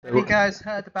Have you guys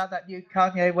heard about that new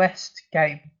Kanye West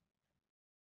game?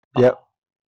 Yep.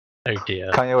 Oh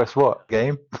dear. Kanye West what?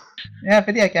 Game? Yeah,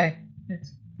 video game.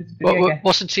 It's a video game.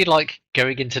 Wasn't he like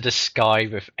going into the sky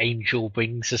with angel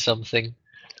wings or something?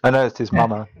 I know it's his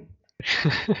mama.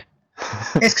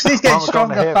 It's because he's getting Mama gone to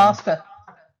stronger heaven. faster.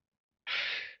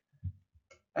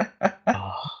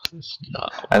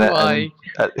 And Why?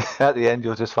 at the end,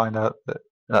 you'll just find out that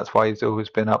that's why he's always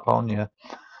been up on you.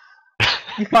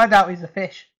 You find out he's a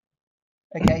fish.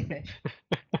 A gay fish.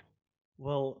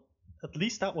 Well, at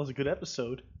least that was a good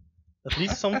episode. At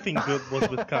least something good was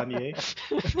with Kanye.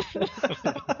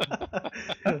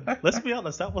 Let's be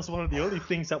honest, that was one of the only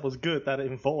things that was good that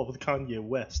involved Kanye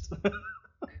West.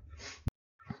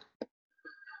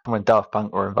 When Daft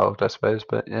Punk were involved, I suppose,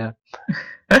 but yeah.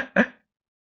 I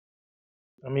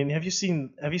mean, have you seen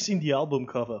the album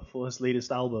cover for his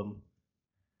latest album?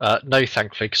 No,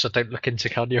 thankfully, because I don't look into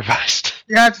Kanye West.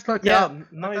 Yeah, I just looked Yeah,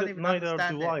 up. neither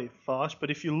understand do it. I, Fash.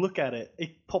 But if you look at it,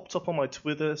 it popped up on my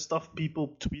Twitter stuff,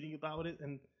 people tweeting about it,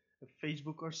 and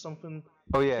Facebook or something.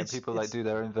 Oh yeah, It's- people it's- do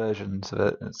their own versions of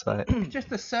it. It's like It's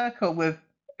just a circle with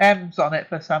M's on it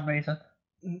for some reason.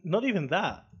 Not even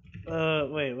that.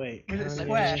 Wait. Is it Kanye- square?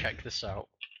 Let's check this out.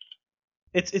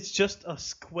 It's just a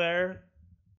square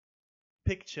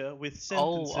picture with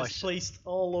Oh, I sentences see. placed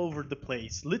all over the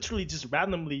place. Literally just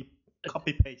randomly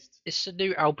copy paste. It's a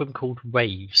new album called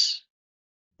Waves.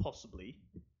 Possibly.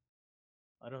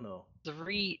 I don't know.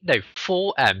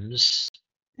 4 M's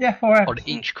Yeah, 4 M's. on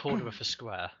each corner of a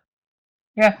square.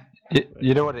 Yeah.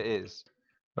 you know what it is,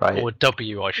 right? Or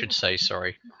W, I should say,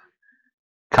 sorry.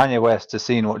 Kanye West has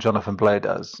seen what Jonathan Blow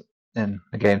does in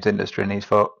the games industry, and he's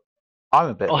thought, I'm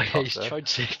a bit of Oh, a yeah, he's tosser. trying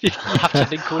to have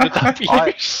something called a W.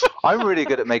 I'm really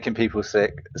good at making people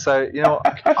sick, so you know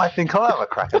what? I think I'll have a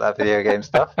crack at that video game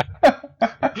stuff.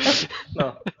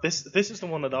 No, this is the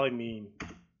one that I mean.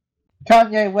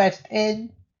 Kanye West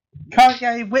in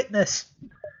Kanye Witness.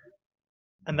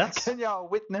 And that's Can you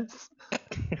witness?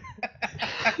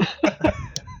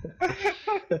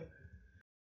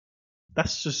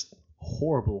 that's just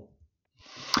horrible.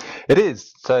 It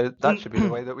is. So that should be the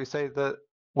way that we say that.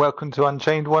 Welcome to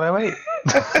Unchained 108.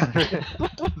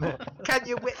 Can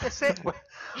you witness it?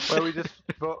 Where we just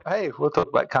thought, hey, we'll talk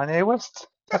about Kanye West.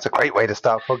 That's a great way to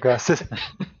start a podcast,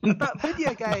 isn't But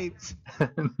video games. it?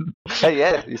 Hey,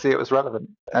 yeah, you see, it was relevant,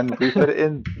 and we put it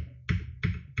in,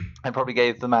 and probably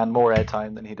gave the man more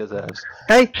airtime than he deserves.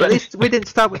 Hey, at least we didn't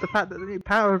start with the fact that the new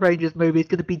Power Rangers movie is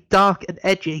going to be dark and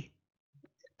edgy.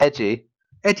 Edgy.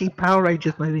 Edgy Power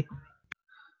Rangers movie.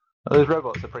 Well, those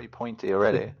robots are pretty pointy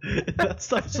already. That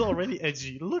stuff's already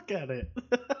edgy. Look at it.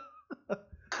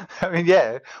 I mean,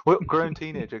 yeah, what grown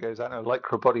teenager goes out in a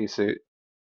lycra bodysuit?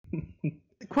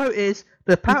 The quote is,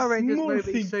 the Power It's Rangers morphing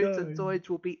movie suits and time. droids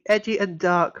will be edgy and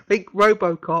dark. Think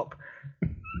RoboCop.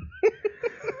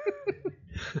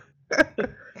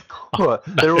 What?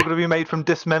 They're all going to be made from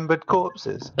dismembered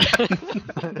corpses.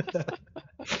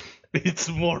 It's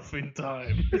morphin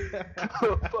time.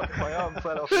 Oh, fuck, my arm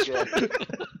fell off again.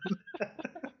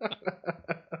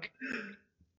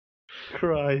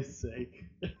 Christ's sake.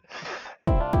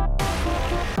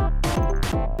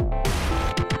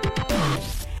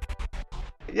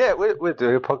 Yeah, we're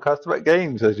doing a podcast about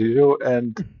games as usual,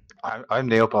 and I'm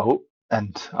Neil Bolt,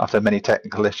 and after many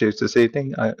technical issues this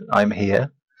evening, I'm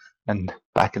here and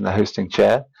back in the hosting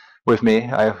chair. With me,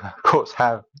 I of course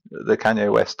have the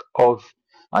Kanye West of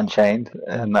Unchained,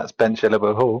 and that's Ben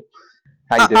Shillabo Hall.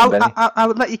 How you doing, Benny? I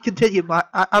would let you continue, Mike.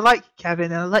 I like you,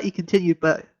 Kevin, and I'll let you continue,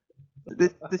 but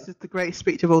this is the greatest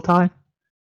speech of all time.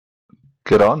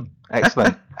 Good on,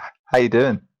 excellent. How you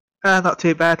doing? Not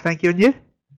too bad, thank you. And you?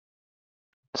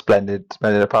 Splendid.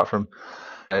 Apart from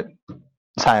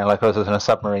sounding like I was in a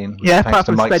submarine. Yeah, thanks apart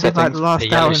to from mic spending like settings. the last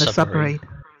The hour yellow in a submarine.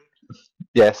 submarine.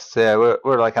 Yes, yeah,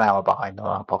 we're like an hour behind on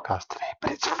our podcast today,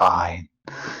 but it's fine.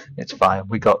 It's fine.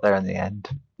 We got there in the end.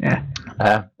 Yeah.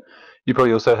 You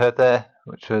probably also heard there,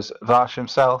 which was Vash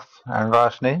himself, and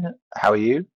Varshni. How are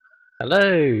you?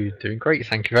 Hello, doing great,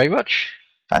 thank you very much.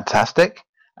 Fantastic.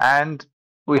 And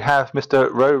we have Mr.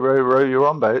 Row Your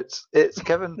On Boats. It's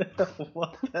Kevin.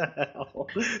 What the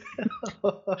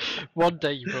hell? One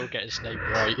day you will get his name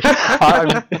right.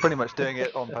 I'm pretty much doing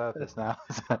it on purpose now.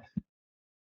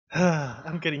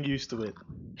 I'm getting used to it.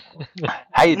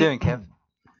 How you doing, Kev?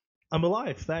 I'm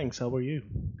alive, thanks. How are you?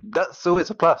 That's always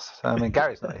a plus. I mean,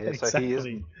 Gary's not here, so he Exactly.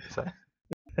 isn't. So.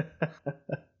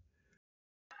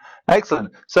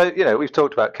 Excellent. So, you know, we've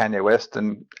talked about Kanye West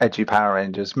and edgy Power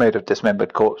Rangers made of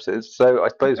dismembered corpses. So I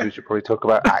suppose we should probably talk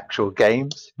about actual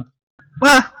games.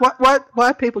 Well, why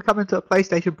are people coming to a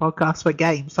PlayStation podcast for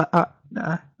games?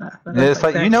 Nah, It's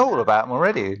like you know all about them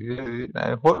already. You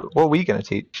know, what are we going to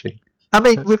teach you? I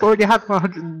mean, we've already had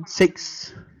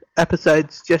 106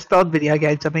 episodes just on video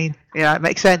games. I mean, yeah, it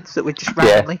makes sense that we just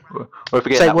randomly. Yeah, we're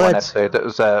forgetting say that one words. episode that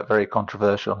was very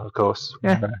controversial, of course.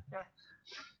 Yeah. Yeah,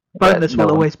 Bonus no will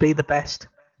one- always be the best.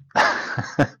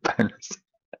 Bonus.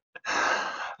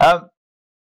 A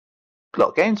lot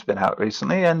of games have been out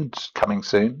recently and coming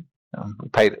soon.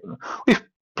 We've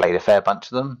played a fair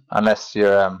bunch of them, unless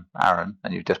you're Aaron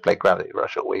and you've just played Gravity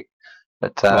Rush all week.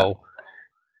 But Well,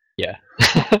 yeah.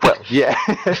 well, yeah,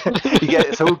 you get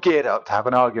it's all geared up to have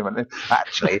an argument.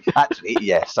 Actually,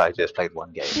 yes, I just played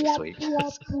one game this week. Hey,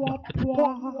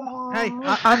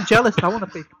 I'm jealous. I want to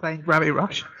be playing Gravity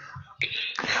Rush.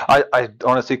 I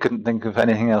honestly couldn't think of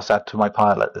anything else to add to my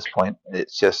pile at this point.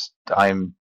 It's just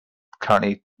I'm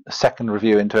currently a second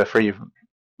review into a free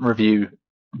review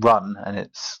run, and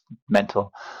it's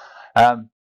mental.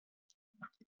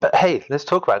 But hey, let's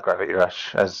talk about Gravity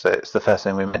Rush, as it's the first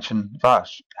thing we mentioned.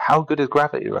 Vash, how good is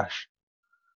Gravity Rush?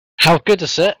 How good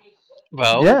is it?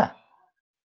 Well, Yeah.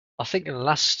 I think in the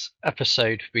last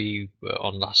episode we were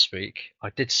on last week,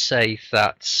 I did say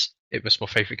that it was my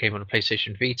favourite game on the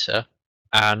PlayStation Vita,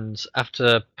 and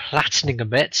after platining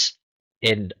it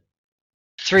in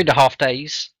 3.5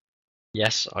 days,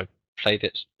 yes, I played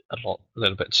it a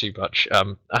little bit too much.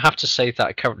 I have to say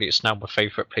that currently it's now my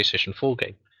favourite PlayStation 4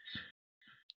 game.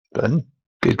 Good.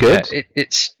 Yeah,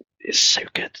 it's so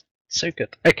good, so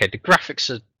good. Okay, the graphics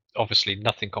are obviously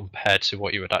nothing compared to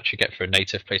what you would actually get for a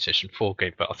native PlayStation 4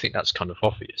 game, but I think that's kind of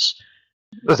obvious.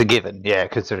 That's a given, yeah,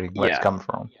 considering where Yeah. it's come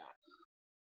from.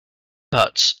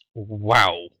 But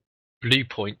wow, Blue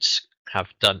Point have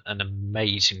done an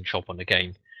amazing job on the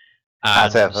game.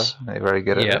 As ever, they're very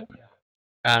good at yeah, it.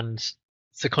 and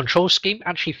the control scheme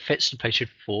actually fits the PlayStation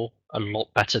 4 a lot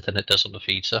better than it does on the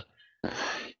Vita.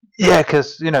 Yeah,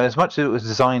 because as much as it was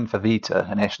designed for Vita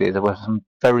initially, there were some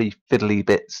very fiddly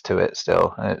bits to it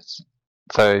still.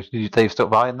 So they've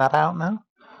stopped buying that out now.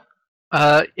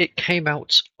 It came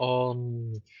out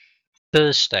on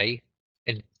Thursday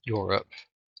in Europe.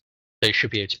 They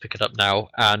should be able to pick it up now.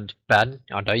 And Ben,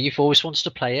 I know you've always wanted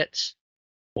to play it,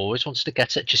 always wanted to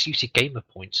get it. Just use your gamer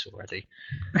points already.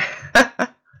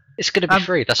 It's going to be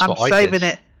free. That's what I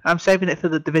did. I'm saving it for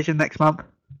the Division next month.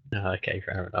 Oh, okay,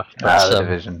 fair enough. The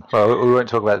Division. Well, we won't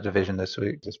talk about the Division this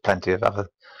week. There's plenty of other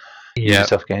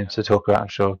Ubisoft games to talk about, I'm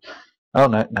sure. Oh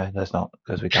no, there's not,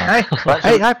 because we can't.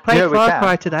 Hey, I played Far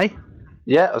Cry today.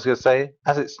 Yeah, I was going to say,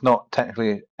 as it's not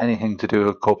technically anything to do with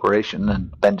a corporation,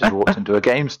 and Ben just walked into a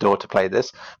game store to play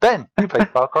this. Ben, you played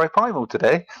Far Cry Primal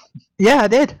today. Yeah, I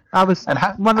did. I was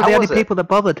one of the only people that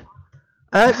bothered.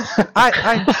 I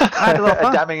had a lot of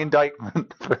fun. A damning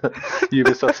indictment for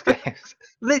Ubisoft games.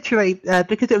 Literally,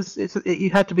 because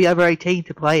you had to be over 18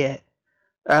 to play it.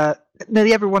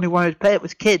 Nearly everyone who wanted to play it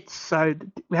was kids, so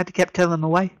we had to keep telling them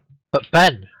away. But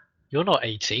Ben, you're not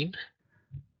 18.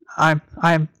 I'm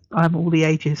all the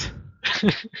ages.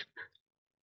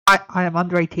 I am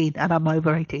under 18 and I'm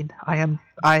over 18. I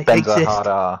Ben's exist. a hard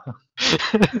R.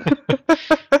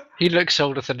 He looks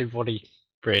older than what he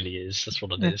really is. That's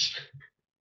what it is.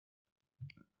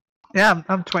 Yeah,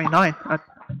 I'm 29.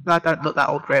 I don't look that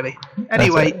old, really.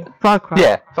 Anyway, Far Cry.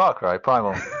 Yeah, Far Cry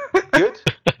Primal. Good?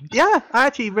 Yeah, I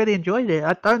actually really enjoyed it.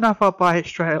 I don't know if I'll buy it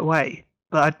straight away,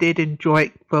 but I did enjoy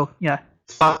it. Well, yeah,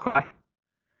 Far Cry.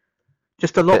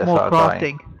 Just a lot more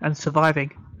crafting and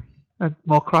surviving, and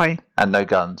more crying. And no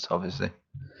guns, obviously.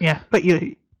 Yeah, but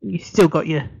you still got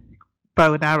your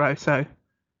bow and arrow, so.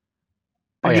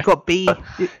 And you got B.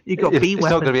 You got B weapons.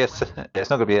 It's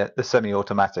not going to be a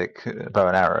semi-automatic bow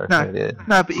and arrow.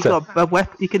 No, but you got a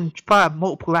weapon. You can fire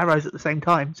multiple arrows at the same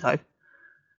time, so.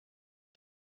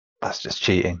 That's just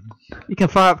cheating. You can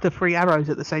fire up to 3 arrows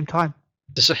at the same time.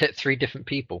 Does it hit 3 different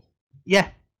people? Yeah.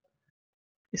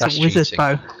 It's That's a wizard's cheating.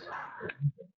 bow.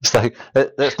 It's like,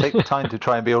 let's take the time to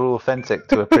try and be all authentic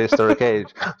to a prehistoric age.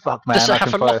 Fuck, man, Does it I have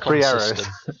can a fire lock-on 3 arrows.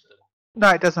 system? No,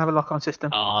 it doesn't have a lock-on system.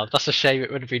 Ah, that's a shame.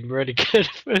 It would have been really good.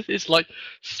 It's like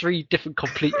 3 different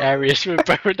complete areas with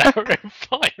bow and arrow and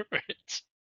fire it.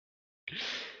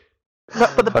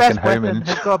 But the Fucking best weapon Homan.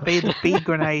 has got to be the bee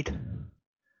grenade.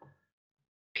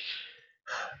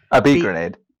 A bee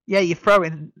grenade? Yeah, you throw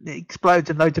it and it explodes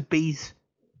and loads of bees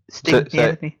sting the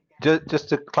enemy. Just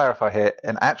to clarify here,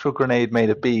 an actual grenade made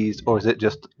of bees, or is it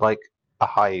just like a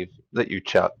hive that you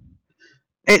chuck?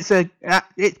 It's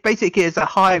basically a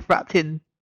hive wrapped in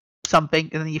something,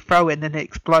 and then you throw it, and then it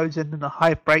explodes, and then the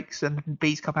hive breaks, and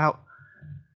bees come out.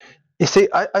 You see,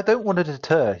 I don't want to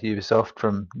deter Ubisoft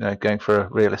from going for a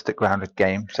realistic grounded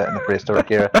game set in the prehistoric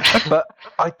era, but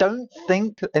I don't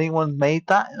think that anyone made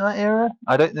that in that era.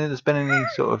 I don't think there's been any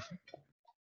sort of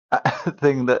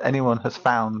thing that anyone has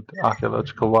found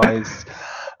archaeological-wise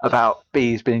about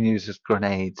bees being used as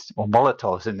grenades, or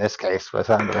Molotovs in this case, by the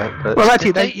sound of it. But Well,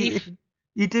 actually, Did they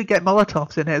you do get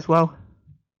Molotovs in it as well.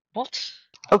 What?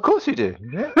 of course you do.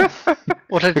 Yeah.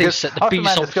 What did they Because set the after bees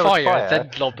man on discovered fire,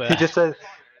 then lob He it? just says,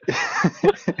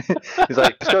 he's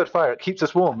like, discovered fire, it keeps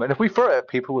us warm. And if we throw it at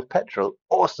people with petrol,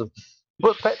 awesome.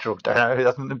 What's petrol? Don't know, he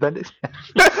doesn't invent it.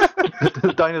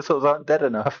 The dinosaurs aren't dead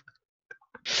enough.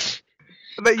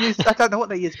 They use, I don't know what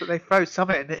they use, but they throw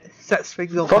something and it sets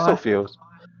things on Fossil fire. fuels.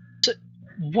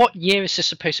 What year is this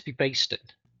supposed to be based in?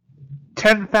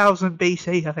 10,000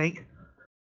 BC, I think.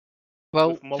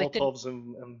 Well, With Molotovs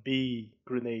and bee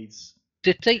grenades.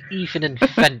 did they even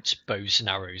invent bows and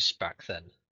arrows back then?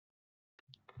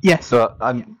 Yes. So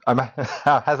I'm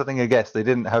hazarding a guess. They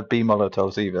didn't have bee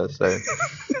Molotovs either. So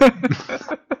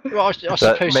Well, I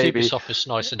suppose maybe- Ubisoft was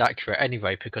nice and accurate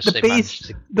anyway, because the they bees, managed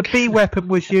to. the bee weapon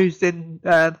was used in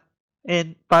by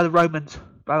the Romans,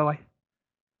 by the way.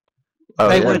 oh,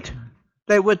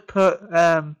 They would put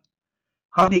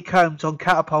honeycombs on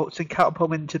catapults and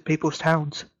catapult them into people's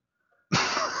towns.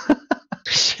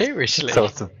 Seriously, It's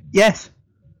awesome. Yes.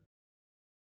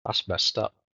 that's messed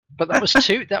up. But that was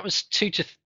two. That was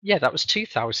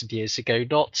 2,000 years ago,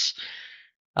 not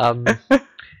 10,000.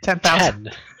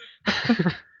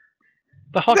 10.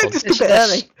 But hold They're on, just a bit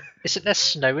early. isn't there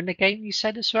snow in the game? You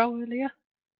said as well earlier.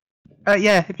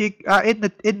 Yeah, if you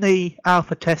in the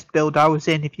alpha test build I was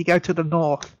in, if you go to the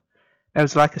north, there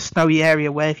was like a snowy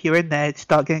area where if you're in there, it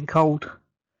start getting cold.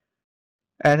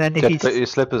 And then if You have to put your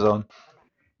slippers on.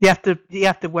 you have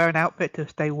to wear an outfit to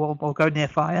stay warm or go near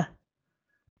fire,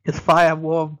 because fire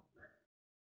warm.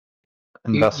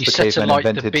 And You- thus you the set to cavemen light the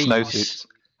invented bees. snowsuits.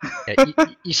 Yeah,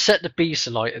 you set the bees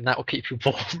alight, and that will keep you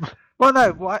warm. Well,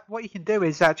 no, what you can do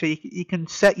is actually you can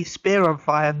set your spear on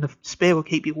fire and the spear will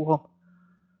keep you warm.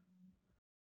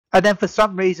 And then for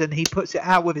some reason he puts it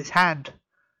out with his hand.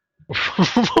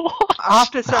 What?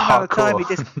 After a certain amount of time, he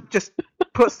Hardcore. just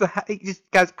puts he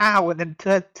just goes ow and then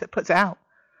puts it out.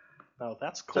 Now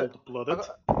that's cold-blooded.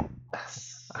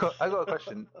 I got a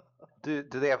question. Do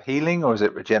they have healing or is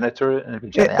it regenerator?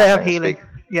 They have healing.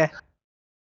 Yeah.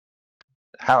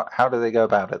 How do they go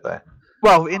about it though?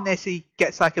 Well, in this he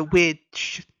gets like a weird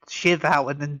shiv out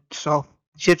and then sort of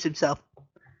shivs himself.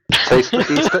 So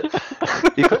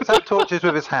he puts out torches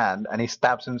with his hand and he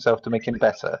stabs himself to make him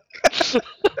better.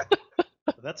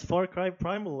 That's Far Cry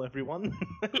Primal, everyone.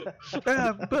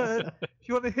 But if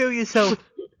you want to heal yourself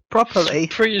properly,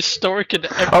 Prehistoric in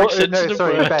every sense no, of the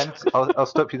sorry, word. Ben. I'll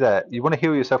stop you there. You want to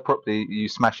heal yourself properly, you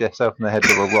smash yourself in the head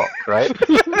with a rock, right?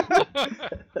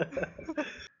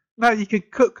 no, you can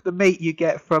cook the meat you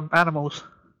get from animals.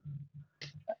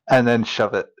 And then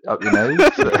shove it up your nose.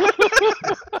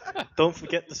 Don't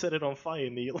forget to set it on fire,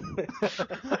 Neil.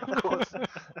 Of course. And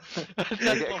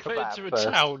then get a off kebab into a first.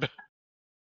 town.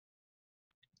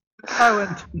 Oh,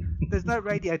 and there's no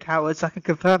radio towers, I can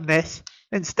confirm this.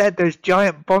 Instead, there's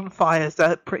giant bonfires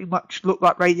that pretty much look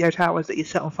like radio towers that you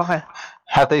set on fire.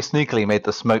 Have they sneakily made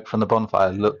the smoke from the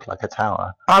bonfire look like a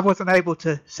tower? I wasn't able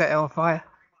to set it on fire.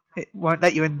 It won't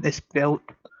let you in this build,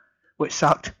 which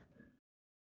sucked.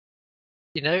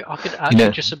 You know, I could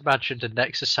actually just imagine the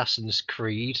next Assassin's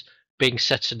Creed being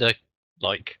set in the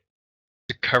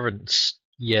current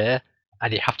year,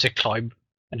 and you have to climb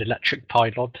an electric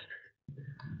pylon.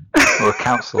 Or a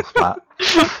council flat?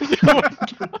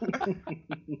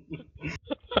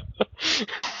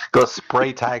 Got to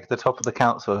spray tag the top of the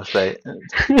council estate.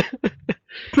 To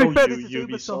be Oh, fair, you this is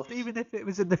Ubisoft. Ubisoft. Even if it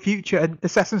was in the future and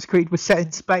Assassin's Creed was set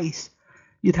in space,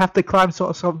 you'd have to climb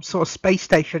some sort of space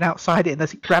station outside it, and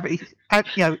there's gravity,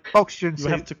 and oxygen You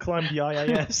suit. have to climb the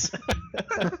IIS.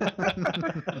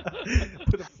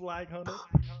 Put a flag on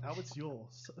it. Now it's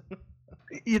yours.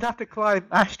 You'd have to climb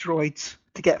asteroids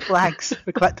to get flags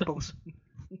for collectibles.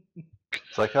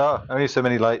 It's like, oh, only so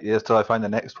many light years till I find the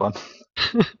next one.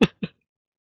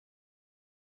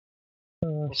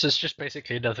 So it's just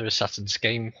basically another Assassin's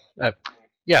game.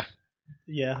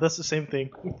 Yeah, that's the same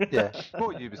thing. Yeah,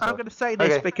 more Ubisoft. I'm going to say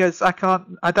this Okay. because I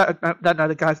don't know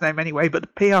the guy's name anyway, but the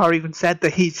PR even said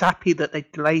that he's happy that they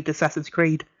delayed Assassin's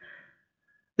Creed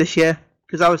this year,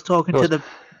 because I was talking to the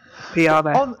PR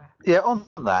there. On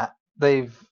that,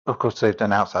 they've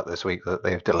announced that this week that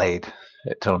they've delayed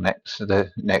it till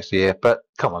the next year. But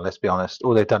come on, let's be honest.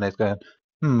 All they've done is going,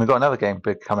 we've got another game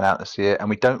big coming out this year, and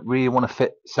we don't really want to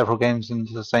fit several games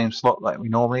into the same slot like we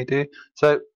normally do.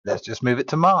 So let's just move it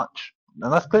to March.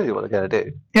 And that's clearly what they're going to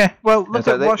do. Yeah, well, And look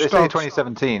so at they Watch say Dogs.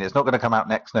 2017. It's not going to come out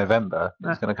next November. No.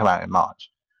 It's going to come out in March.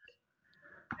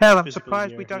 Hell, I'm Physical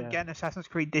surprised year, we don't yeah. get an Assassin's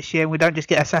Creed this year, and we don't just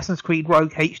get Assassin's Creed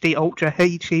Rogue HD Ultra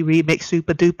HD Remix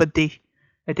Super Duper D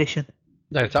edition.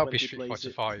 No, that would be Twenty Street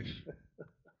plays Fighter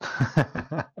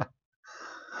it. 5.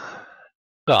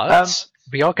 But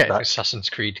we are getting an but- Assassin's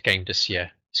Creed game this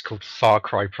year. It's called Far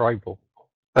Cry Primal.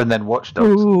 And then Watch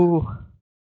Dogs. Ooh.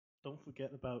 Don't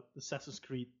forget about Assassin's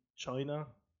Creed China,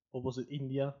 or was it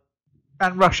India?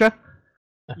 And Russia.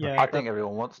 Yeah, I think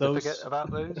everyone wants to those- forget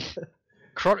about those.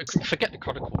 Forget the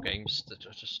Chronicle games. That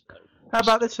are just How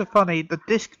about this for funny? The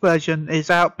disc version is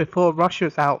out before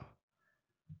Russia's out.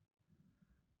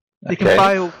 You can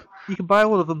buy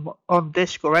all of them on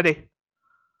disc already.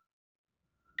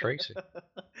 crazy.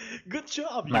 Good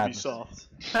job, Madness.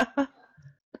 Ubisoft.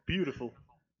 Beautiful.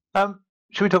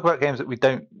 Should we talk about games that we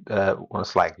don't want to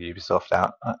slag Ubisoft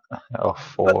out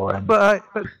off for? But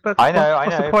I know,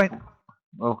 what's I know. the point?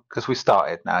 Well, because we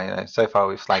started now, so far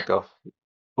we've slagged off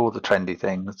all the trendy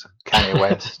things: Kanye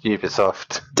West,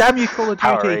 Ubisoft, Damn you, Call of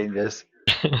Power Duty. Rangers.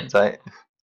 So,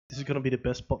 This is going to be the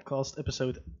best podcast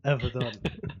episode ever done.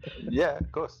 yeah,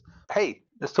 of course. Hey,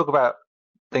 let's talk about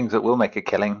things that will make a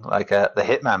killing, like the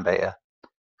Hitman beta,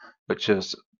 which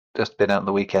has just been out on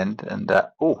the weekend, and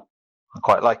I'm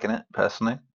quite liking it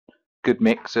personally. Good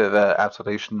mix of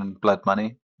Absolution and Blood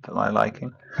Money for my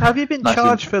liking. Have you been Nice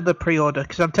charged for the pre-order?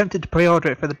 Because I'm tempted to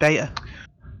pre-order it for the beta.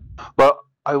 Well,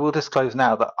 I will disclose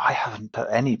now that I haven't put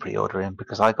any pre-order in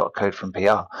because I got a code from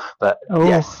PR. But Oh.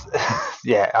 yes,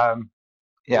 yeah,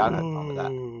 I don't mind with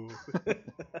that. Ooh.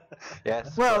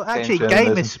 Yes. Well, game actually, journalism.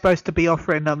 Game is supposed to be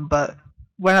offering them, but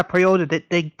when I pre-ordered it,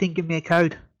 they didn't give me a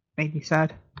code. Made me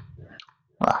sad.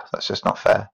 That's just not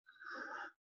fair.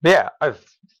 But yeah, I've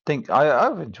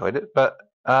enjoyed it. But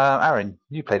Aaron,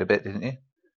 you played a bit, didn't you?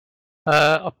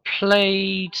 I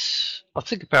played, I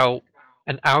think, about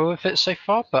an hour of it so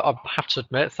far, but I have to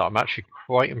admit that I'm actually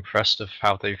quite impressed of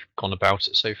how they've gone about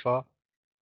it so far.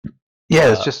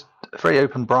 Yeah, it's just a very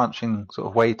open branching sort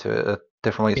of way to it,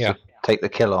 different ways Yeah. to take the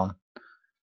kill on.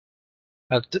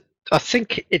 I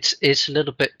think it is a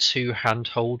little bit too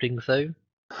hand-holding, though.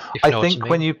 If you I know what think mean.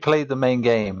 when you play the main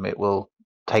game, it will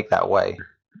take that way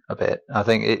a bit. I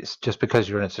think it's just because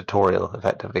you're in a tutorial,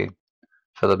 effectively,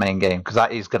 for the main game, because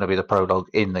that is going to be the prologue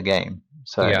in the game.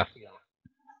 So Yeah.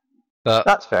 But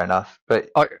that's fair enough. But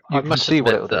I you can must see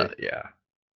what admit it'll do. that,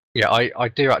 yeah, I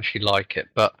do actually like it,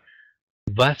 but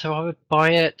whether I would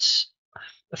buy it,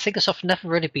 the thing is, I've never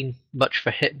really been much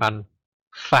of a Hitman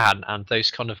fan, and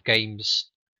those kind of games,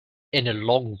 in a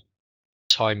long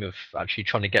time of actually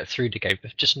trying to get through the game,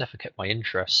 have just never kept my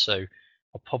interest. So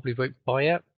I probably won't buy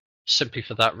it simply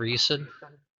for that reason.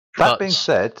 That But- being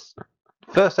said,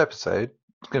 first episode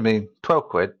is going to be 12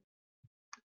 quid.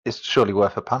 It's surely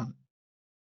worth a punt,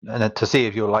 and then to see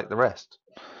if you'll like the rest.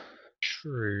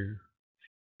 True.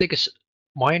 Because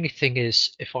my only thing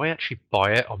is, if I actually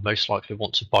buy it, I'll most likely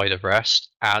want to buy the rest.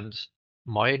 And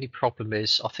my only problem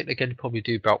is, I think they're going to probably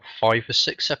do about 5 or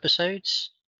 6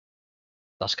 episodes.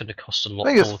 That's going to cost a lot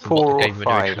I more think it's than 4 what or the game 5,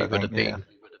 originally I would have think, yeah. been.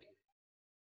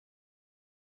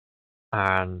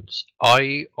 And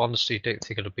I honestly don't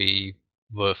think it'll be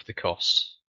worth the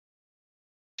cost.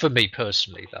 For me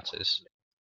personally, that is.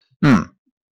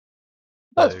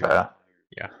 That's So, fair.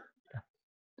 yeah.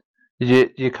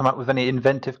 Did you come up with any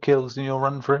inventive kills in your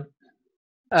run through?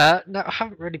 No, I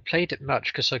haven't really played it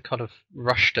much because I kind of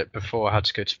rushed it before I had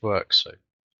to go to work. So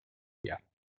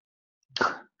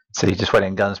So you just went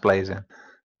in guns blazing,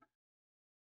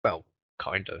 well,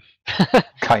 kind of.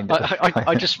 kind of.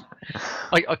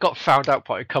 I got found out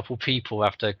by a couple people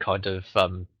after kind of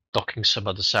knocking some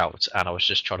others out, and I was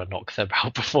just trying to knock them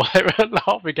out before they were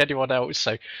harming anyone else.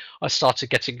 So I started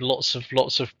getting lots of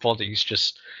bodies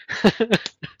just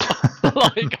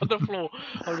lying on the floor.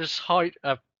 I was just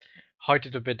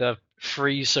hiding them in a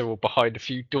freezer or behind a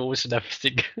few doors and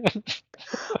everything.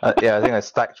 Yeah, I think I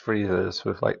stacked freezers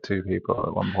with like 2 people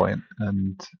at one point,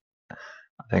 and I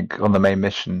think on the main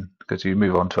mission, because you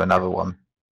move on to another one,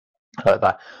 that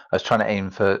I was trying to aim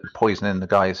for poisoning the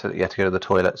guy so that you had to go to the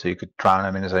toilet so you could drown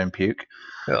him in his own puke,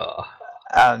 Ugh.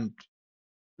 and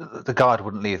the guard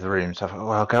wouldn't leave the room. So I thought,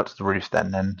 well, I'll go up to the roof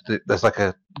then. And there's like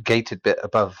a gated bit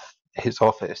above his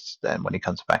office. Then when he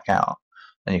comes back out,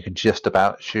 and you can just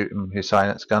about shoot him with your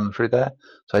silence gun through there.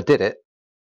 So I did it.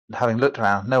 Having looked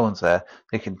around, no one's there.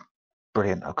 Thinking,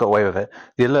 brilliant, I've got away with it.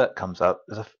 The alert comes up.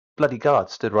 There's a bloody guard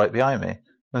stood right behind me.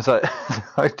 I was like,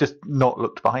 I just not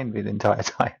looked behind me the entire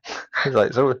time. It was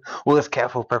like, so all this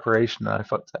careful preparation, and I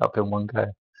fucked it up in one go.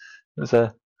 It was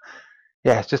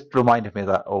it just reminded me of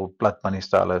that old Blood Money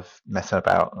style of messing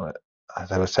about.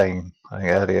 As I was saying, I think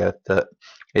earlier, that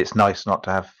it's nice not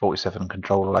to have 47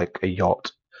 control like a yacht,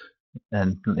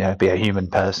 and be a human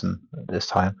person at this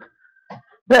time.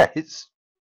 Yeah, it's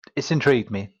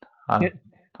intrigued me. I'm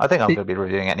I think I'm going to be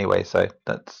reviewing anyway, so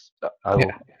I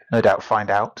will no doubt find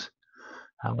out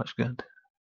how much good.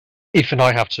 Even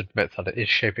I have to admit that it is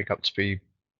shaping up to be.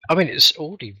 I mean, it's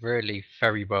already really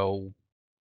very well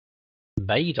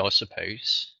made, I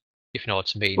suppose. If you know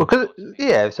what I mean. Well, because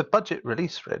it's a budget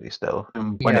release, really, still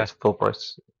when it's full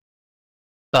price.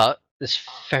 But there's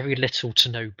very little to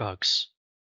no bugs.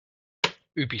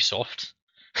 Ubisoft.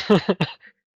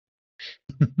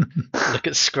 Look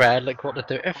at Square, look what they're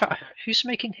doing. In fact, who's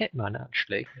making Hitman,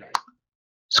 actually?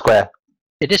 Square.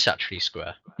 It is actually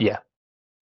Square. Yeah.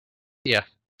 Yeah.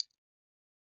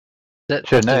 They're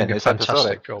Should know, doing a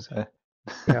fantastic job. So.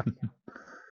 Yeah.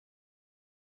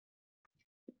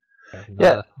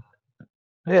 Yeah.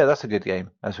 Yeah, that's a good game,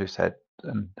 as we've said,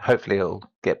 and hopefully it'll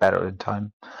get better in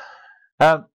time.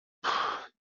 But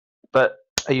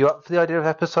are you up for the idea of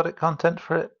episodic content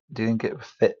for it? Do you think it would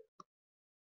fit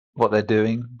what they're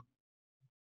doing?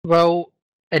 Well,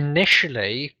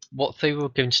 initially, what they were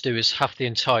going to do is have the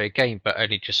entire game, but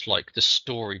only just like the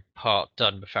story part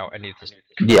done without any of the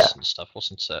quests and stuff,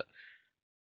 wasn't it?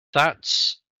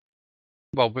 That's,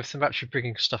 well, with them actually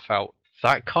bringing stuff out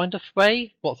that kind of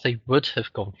way, what they would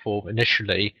have gone for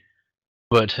initially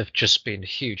would have just been a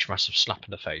huge, massive slap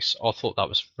in the face. I thought that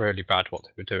was really bad what they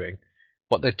were doing.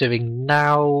 What they're doing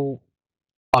now,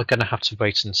 I'm going to have to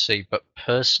wait and see, but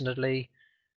personally,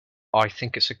 I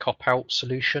think it's a cop-out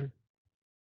solution.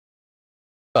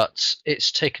 But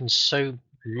it's taken so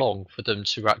long for them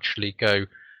to actually go,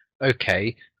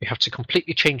 okay, we have to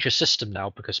completely change your system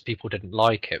now because people didn't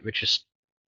like it, which just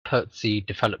put the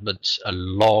development a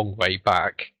long way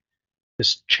back.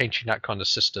 Just changing that kind of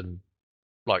system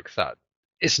like that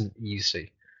isn't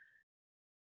easy.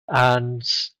 And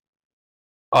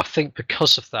I think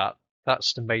because of that,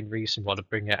 that's the main reason why they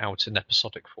bring it out in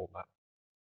episodic format.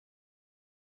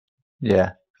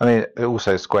 Yeah. I mean,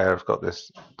 also Square have got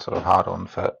this sort of hard-on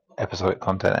for episodic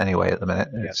content anyway at the minute,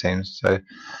 it seems. So,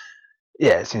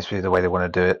 yeah, it seems to be the way they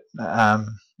want to do it.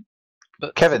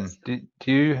 But Kevin, do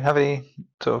you have any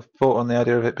sort of thought on the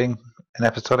idea of it being an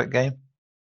episodic game?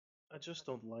 I just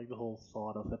don't like the whole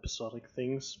thought of episodic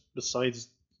things. Besides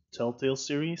Telltale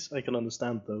series, I can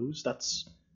understand those. That's,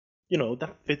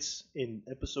 that fits in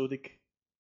episodic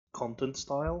content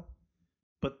style.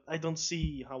 But I don't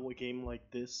see how a game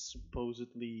like this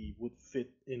supposedly would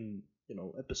fit in,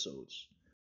 episodes.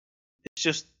 It's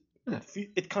just,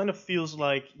 it kind of feels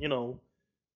like,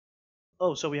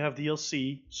 oh, so we have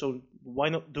DLC, so why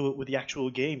not do it with the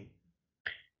actual game?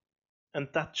 And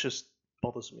that just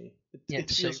bothers me.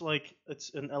 It feels like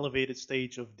it's an elevated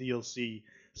stage of DLC,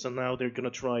 so now they're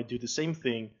gonna try do the same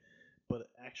thing, but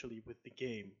actually with the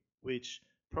game, which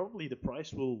probably the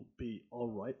price will be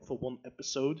alright for one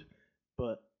episode.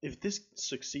 But if this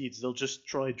succeeds, they'll just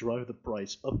try drive the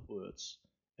price upwards,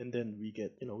 and then we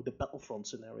get, the Battlefront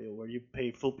scenario where you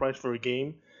pay full price for a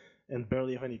game and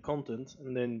barely have any content,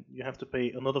 and then you have to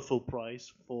pay another full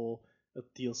price for a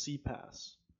DLC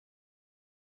pass.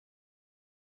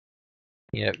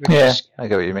 Yeah, I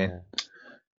get what you mean.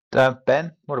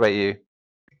 Ben, what about you?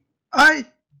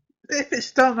 If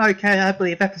it's done okay, I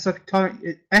believe episodic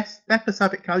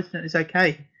content is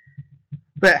okay.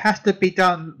 But it has to be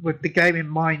done with the game in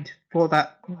mind for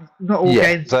that. Not all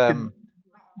games you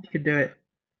can do it.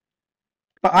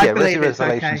 But I believe it's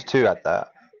okay. Revelations 2 had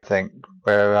that thing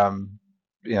where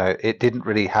it didn't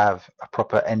really have a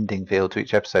proper ending feel to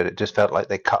each episode. It just felt like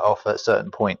they cut off at a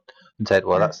certain point and said,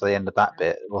 well, that's the end of that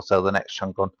bit. We'll sell the next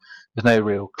chunk on. There's no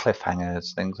real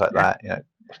cliffhangers, things like that. Yeah,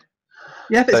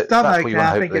 if it's done okay,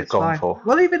 I think it's fine. For.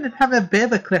 Well, even have a bit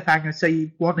of a cliffhanger so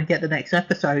you want to get the next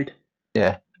episode.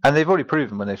 Yeah. And they've already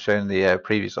proven when they've shown the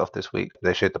previews off this week,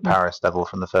 they showed the Paris level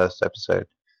from the first episode.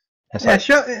 It's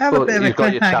have a bit of a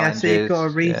cliffhanger so you've got a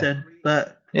reason.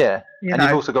 But and you've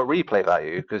also got replay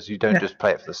value because you don't just play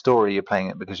it for the story, you're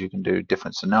playing it because you can do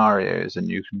different scenarios and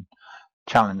you can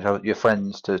challenge your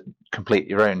friends to complete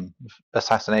your own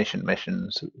assassination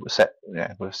missions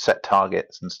with set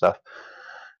targets and stuff.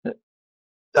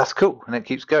 That's cool, and it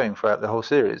keeps going throughout the whole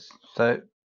series. So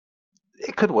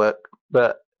it could work,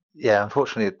 but yeah,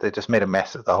 unfortunately, they just made a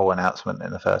mess of the whole announcement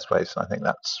in the first place. And I think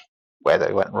that's where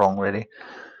they went wrong, really.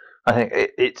 I think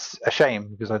it's a shame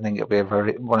because I think it'll be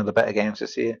one of the better games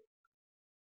this year.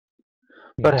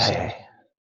 But hey,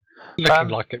 looking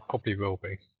like it probably will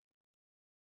be.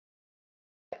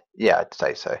 Yeah, I'd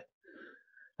say so.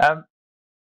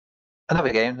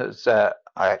 Another game that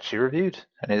I actually reviewed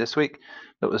only this week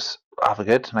that was rather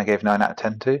good, and I gave 9 out of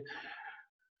 10 to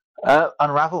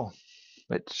Unravel,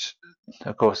 which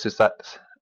of course is that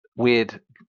weird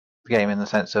game in the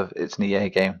sense of it's an EA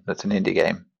game that's an indie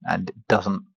game and it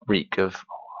doesn't reek of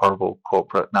horrible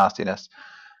corporate nastiness.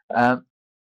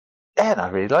 yeah, and I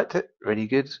really liked it. Really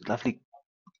good, lovely,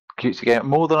 cutesy game.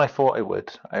 More than I thought I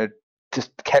would. I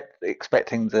just kept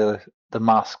expecting the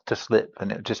mask to slip,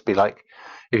 and it would just be like,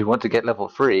 if you want to get level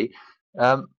 3,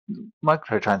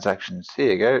 microtransactions.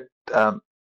 Here you go.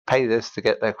 Pay this to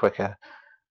get there quicker.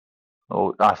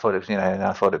 Or I thought it was,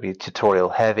 I thought it'd be tutorial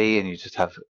heavy, and you just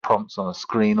have prompts on the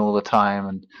screen all the time,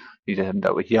 and you'd end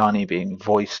up with Yarny being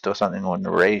voiced or something, or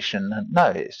narration. And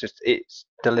no, it's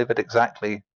delivered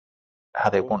exactly how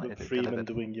they wanted it Freeman delivered.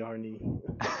 doing Yarny.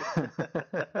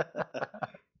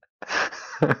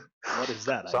 What is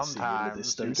that?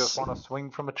 Sometimes you just want to swing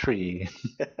from a tree.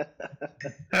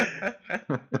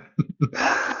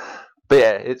 But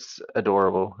yeah, it's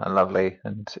adorable and lovely,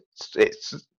 and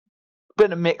it's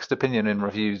been a mixed opinion in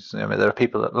reviews. I mean, there are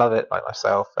people that love it, like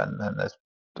myself, and then there's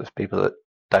people that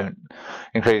don't,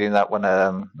 including that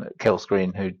one Kill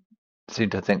Screen, who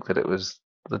seemed to think that it was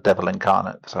the devil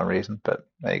incarnate for some reason. But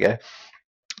there you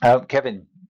go. Kevin,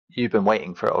 you've been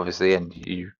waiting for it, obviously, and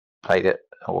you played it,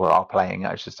 or are playing,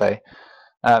 I should say.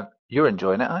 You're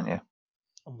enjoying it, aren't you?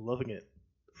 I'm loving it.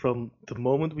 From the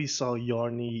moment we saw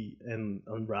Yarny and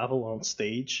Unravel on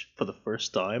stage for the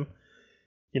first time,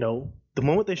 the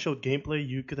moment they showed gameplay,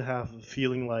 you could have a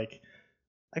feeling like,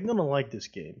 I'm gonna like this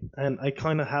game. And I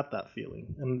kind of had that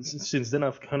feeling. And since then,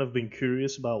 I've kind of been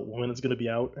curious about when it's gonna be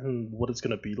out and what it's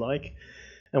gonna be like.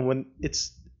 And when it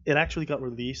actually got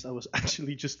released, I was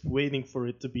actually just waiting for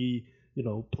it to be,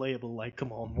 playable. Like,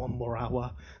 come on, one more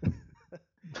hour.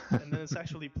 And then it's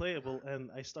actually playable, and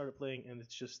I started playing, and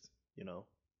it's just,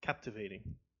 captivating,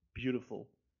 beautiful.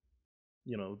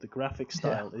 The graphic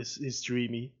style is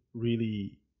dreamy.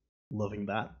 Really loving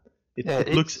that.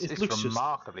 It looks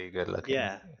remarkably good looking.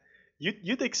 Yeah,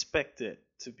 you'd expect it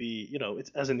to be, it's,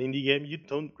 as an indie game, you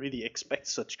don't really expect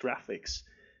such graphics.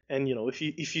 And if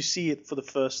you see it for the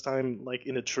first time, like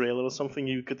in a trailer or something,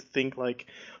 you could think like,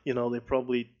 they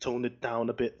probably toned it down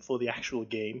a bit for the actual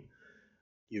game,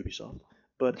 Ubisoft.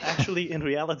 But actually, in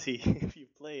reality, if you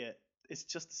play it, it's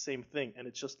just the same thing, and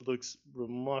it just looks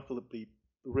remarkably.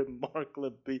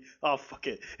 Oh, fuck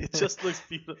it! It just looks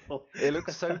beautiful. It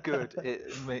looks so good.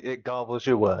 It garbles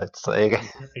your words. There you go.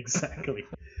 Exactly.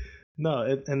 No,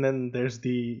 and then there's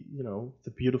the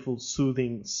the beautiful,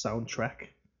 soothing soundtrack.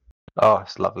 Oh,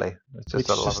 it's lovely. It's just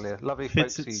lovely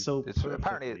fits folksy. it so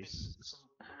Apparently,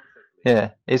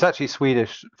 it's actually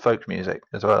Swedish folk music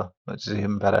as well, which is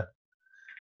even better.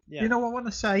 Yeah. You know what I want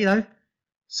to say?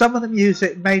 Some of the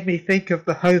music made me think of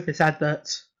the Hovis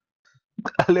adverts.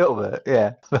 A little bit,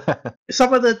 yeah.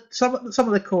 some of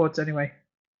the chords, anyway.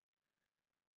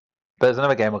 There's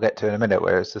another game we'll get to in a minute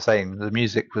where it's the same. The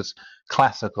music was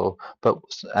classical,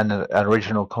 and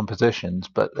original compositions,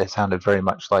 but they sounded very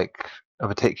much like a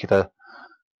particular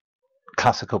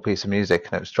classical piece of music,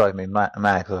 and it was driving me mad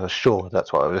because I was sure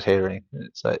that's what I was hearing.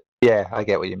 It's like, yeah, I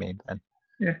get what you mean, Ben.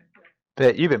 Yeah.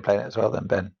 But you've been playing it as well, then,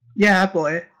 Ben. Yeah, I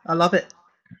bought it. I love it.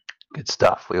 Good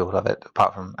stuff. We all love it,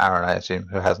 apart from Aaron, I assume,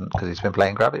 who hasn't because he's been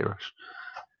playing Gravity Rush.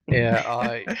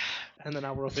 Yeah, and an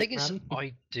hour of the thing is,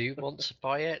 I do want to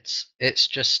buy it. It's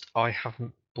just I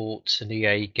haven't bought an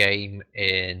EA game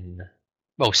in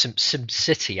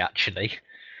SimCity actually.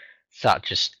 That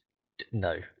just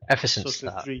no. Ever since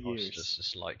that, 3 years. I was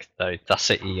just like, no, that's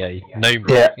it, EA. No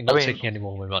more. Yeah, You're not taking any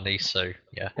more of my money. So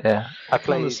yeah. Yeah, I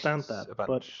can understand that,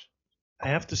 but I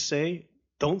have to say,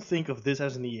 don't think of this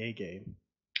as an EA game.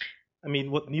 I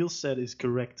mean, what Neil said is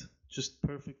correct, just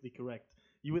perfectly correct.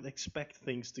 You would expect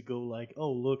things to go like,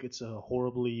 oh, look, it's a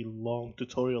horribly long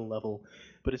tutorial level,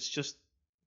 but it's just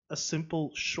a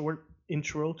simple, short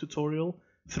intro tutorial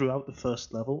throughout the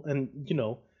first level, and,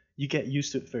 you get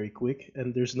used to it very quick,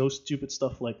 and there's no stupid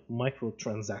stuff like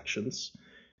microtransactions.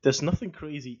 There's nothing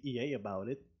crazy EA about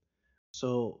it,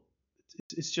 so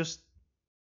it's just...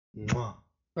 Mwah.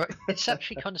 Right, it's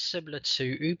actually kind of similar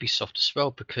to Ubisoft as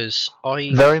well, because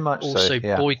I very much also so,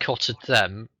 yeah. boycotted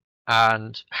them,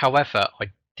 and however,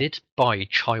 I did buy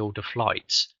Child of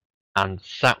Light, and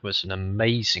that was an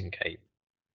amazing game.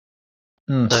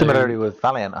 Similarly with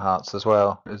Valiant Hearts as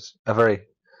well, it's a very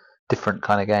different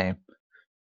kind of game.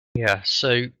 Yeah,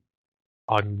 so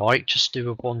I might just do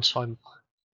a one-time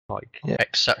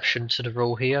exception to the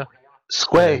rule here.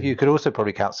 Square, you could also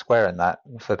probably count Square in that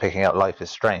for picking up Life is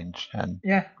Strange, and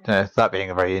that being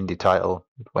a very indie title.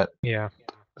 Yeah.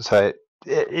 So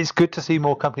it's good to see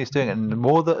more companies doing it, and the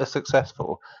more that are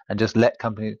successful, and just let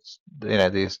companies,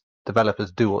 these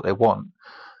developers do what they want,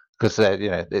 because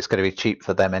it's going to be cheap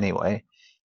for them anyway.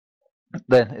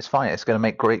 Then it's fine. It's going to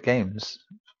make great games.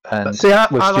 And see, I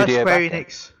like Square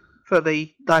Enix for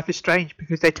the Life is Strange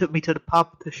because they took me to the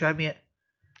pub to show me it.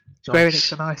 Square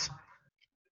Enix are nice.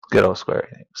 Good old Square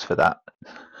Enix for that.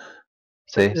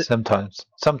 See, sometimes.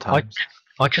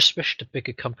 I just wish the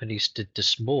bigger companies did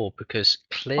this more, because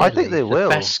clearly I think they will.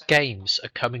 the best games are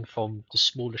coming from the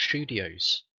smaller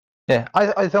studios. Yeah,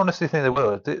 I honestly think they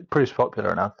will. It proves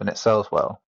popular enough and it sells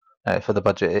well for the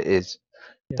budget it is.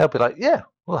 Yeah. They'll be like, yeah,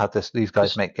 we'll have these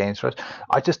guys make games for us.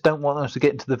 I just don't want them to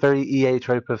get into the very EA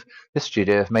trope of this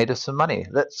studio have made us some money.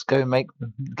 Let's go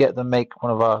get them make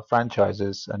one of our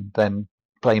franchises and then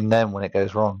blame them when it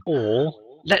goes wrong. Or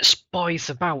let's buy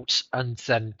them out and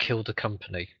then kill the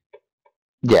company.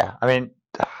 Yeah, I mean,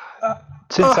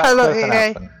 since that hello, first EA.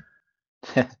 announcement.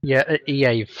 Yeah,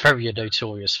 EA very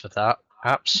notorious for that.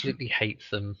 Absolutely hate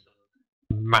them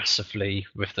massively,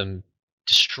 with them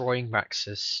destroying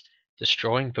Maxis,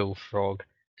 destroying Bullfrog,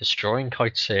 destroying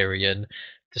Criterion,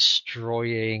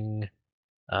 destroying.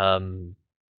 Can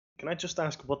I just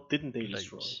ask, what didn't they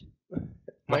destroy?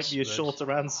 Might be a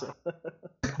shorter answer.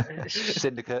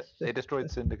 Syndicate. They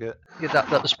destroyed Syndicate. Yeah,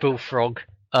 that was Bullfrog.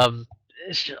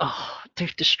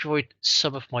 They've destroyed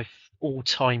some of my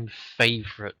all-time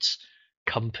favourite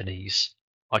companies.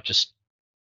 I just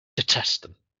detest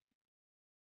them.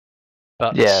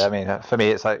 But yeah, I mean, for me,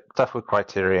 it's like stuff with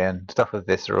Criterion, stuff with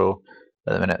Visceral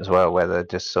at the minute as well, where they're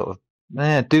just sort of,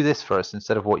 do this for us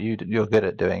instead of what you're good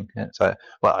at doing. And so,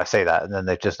 well, I say that, and then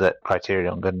they've just let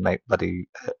Criterion go and make bloody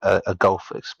a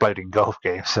exploding golf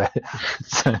game. So,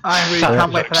 I really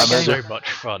can't wait for that game. So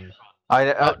much fun.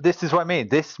 This is what I mean.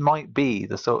 This might be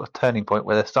the sort of turning point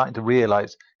where they're starting to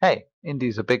realise, hey,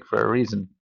 indies are big for a reason.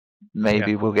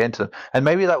 Maybe we'll get into them, and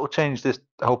maybe that will change this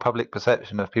whole public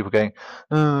perception of people going,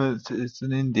 "Oh, it's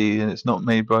an indie and it's not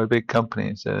made by a big company.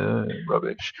 It's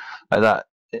rubbish." Like that.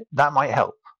 That might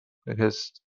help,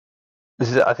 because this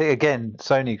is. I think again,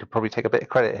 Sony could probably take a bit of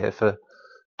credit here for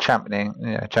championing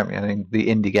the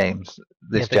indie games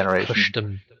this generation. Pushed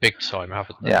them big time,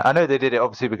 haven't they? Yeah, I know they did it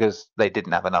obviously because they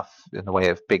didn't have enough in the way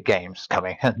of big games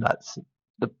coming, and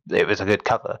it was a good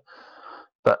cover,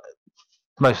 but.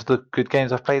 Most of the good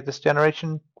games I've played this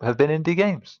generation have been indie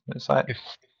games. It's like,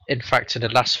 in fact, in the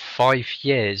last 5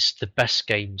 years, the best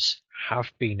games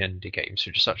have been indie games,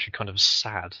 which is actually kind of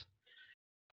sad.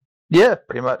 Yeah,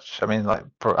 pretty much. I mean, like,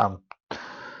 I'm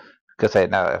gonna say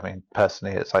no. I mean,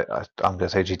 personally, it's like I'm gonna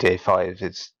say GTA 5.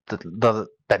 It's the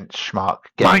benchmark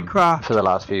game Minecraft for the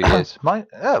last few years.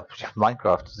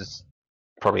 Minecraft is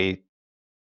probably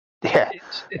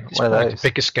it's probably the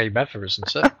biggest game ever,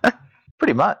 isn't it?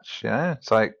 Pretty much,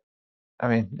 it's like, I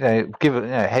mean, give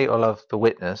it, hate or love The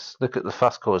Witness. Look at the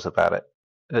fuss cause about it.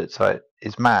 It's like,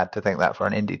 it's mad to think that for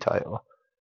an indie title.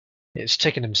 It's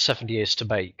taken him 7 years to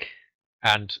make,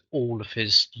 and all of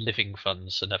his living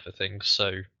funds and everything.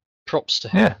 So, props to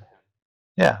him.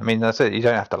 Yeah. I mean, that's it. You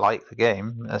don't have to like the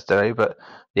game necessarily, but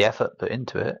the effort put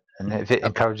into it, and if it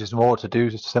encourages more to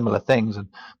do similar things and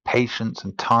patience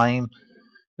and time,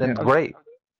 then great.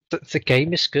 The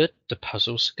game is good. The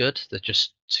puzzles are good. They're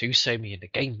just too samey, and the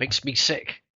game makes me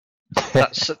sick.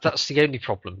 That's the only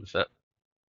problem with it.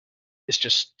 It's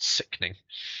just sickening,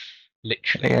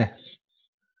 literally. Yeah,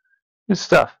 good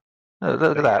stuff.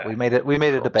 Look at that. We made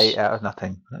a debate out of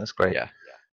nothing. That's great. Yeah.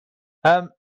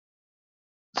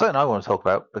 Something I want to talk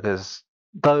about, because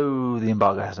though the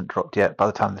embargo hasn't dropped yet, by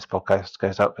the time this podcast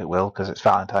goes up, it will, because it's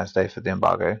Valentine's Day for the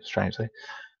embargo. Strangely,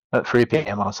 at 3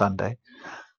 p.m. on a Sunday.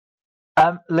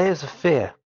 Layers of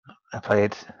Fear I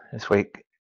played this week,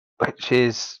 which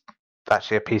is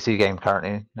actually a PC game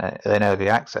currently in early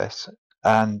access,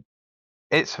 and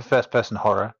it's a first-person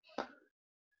horror.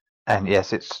 And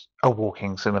yes, it's a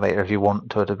walking simulator if you want,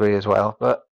 to a degree as well.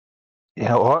 But you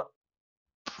know what?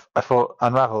 I thought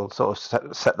Unravel sort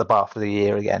of set the bar for the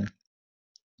year again,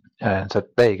 and so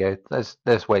there you go.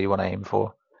 There's where you want to aim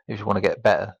for. If you want to get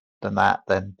better than that,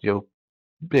 then you'll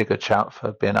be a good shout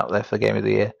for being up there for Game of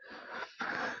the Year.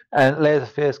 And Layers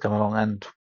of Fear's come along, and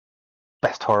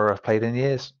best horror I've played in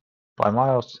years by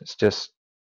miles.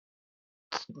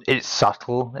 It's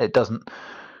subtle. It doesn't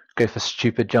go for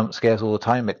stupid jump scares all the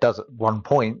time. It does at one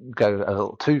point go a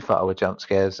little too far with jump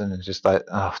scares, and it's just like,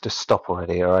 oh, just stop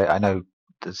already. All right, I know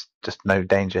there's just no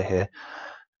danger here.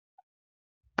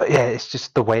 But yeah, it's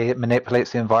just the way it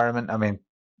manipulates the environment. I mean,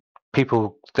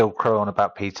 people still crow on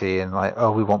about PT and like,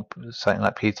 oh, we want something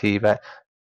like PT, but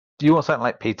you want something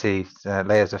like PT.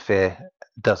 Layers of Fear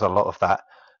does a lot of that,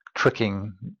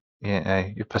 tricking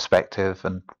your perspective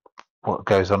and what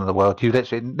goes on in the world. You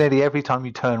literally, nearly every time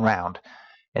you turn around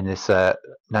in this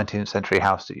 19th century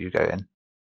house that you go in,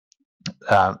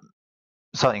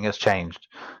 something has changed.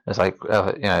 It's like,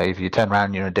 if you turn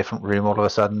around, you're in a different room all of a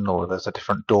sudden, or there's a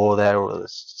different door there, or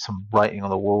there's some writing on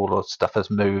the wall, or stuff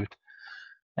has moved.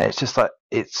 And it's just like,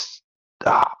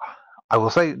 I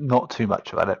will say not too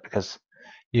much about it, because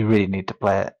you really need to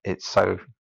play it. It's so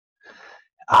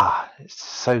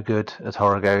good as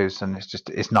horror goes, and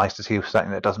it's nice to see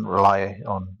something that doesn't rely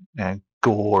on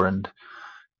gore and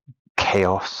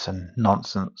chaos and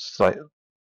nonsense like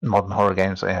modern horror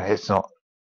games. It's not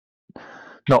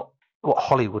what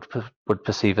Hollywood would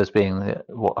perceive as being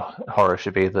what horror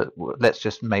should be. That let's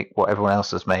just make what everyone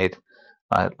else has made.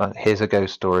 Like here's a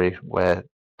ghost story where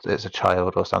there's a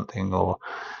child or something, or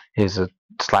here's a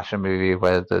slasher movie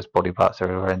where there's body parts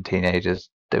everywhere and teenagers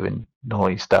doing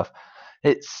naughty stuff.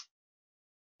 It's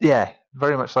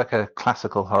very much like a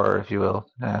classical horror, if you will.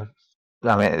 I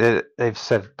mean, they've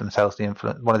said themselves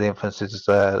one of the influences is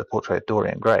the portrait of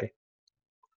Dorian Gray.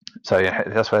 So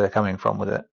that's where they're coming from with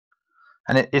it.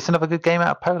 And it's another good game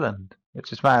out of Poland,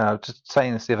 which is mad. I was just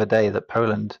saying this the other day that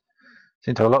Poland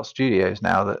seems to have a lot of studios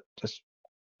now that just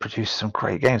produce some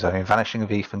great games. I mean, Vanishing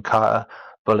of Ethan Carter,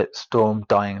 Bulletstorm,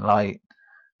 Dying Light.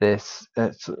 It's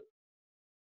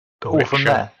all from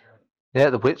there. Yeah,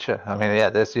 The Witcher. I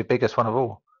mean, there's the biggest one of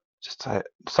all. Just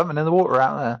something in the water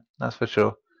out there, that's for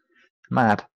sure.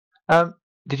 Mad.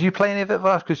 Did you play any of it,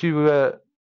 Vash? Because you were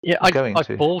I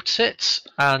bought it,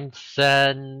 and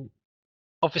then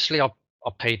obviously I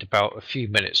paid about a few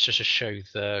minutes just to show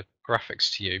the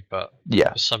graphics to you, but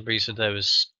for some reason there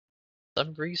was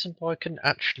some reason why I couldn't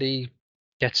actually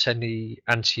get any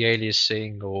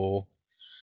anti-aliasing or.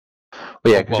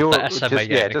 Well, yeah, because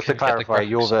just to clarify,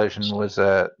 your version was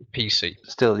PC,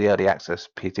 still the early access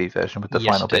PC version with the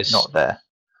final bit not there.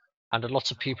 And a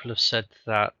lot of people have said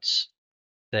that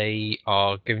they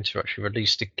are going to actually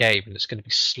release the game, and it's going to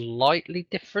be slightly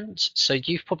different. So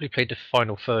you've probably played the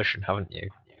final version, haven't you?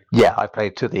 Yeah, I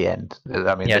played to the end.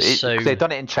 I mean, they've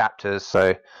done it in chapters,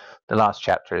 so the last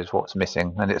chapter is what's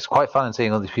missing, and it's quite fun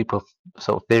seeing all these people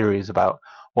sort of theories about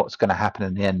what's going to happen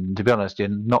in the end. And to be honest, you're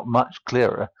not much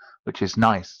clearer, which is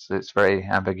nice. It's very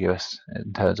ambiguous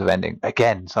in terms of ending.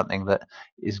 Again, something that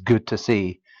is good to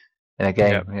see in a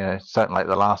game. Something like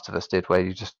The Last of Us did, where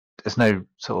there's no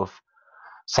sort of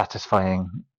satisfying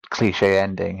cliche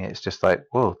ending. It's just like,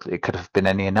 well, it could have been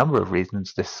any number of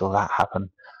reasons this or that happened.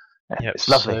 It's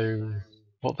lovely. So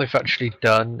what they've actually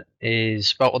done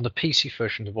is, well, on the PC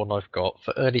version, the one I've got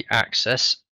for early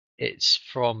access, it's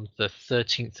from the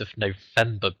 13th of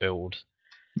November build.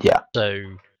 Yeah. So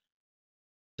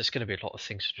there's going to be a lot of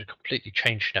things that are completely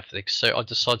changed and everything. So I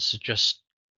decided to just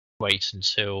wait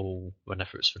until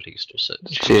whenever it's released. Was it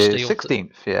Tuesday?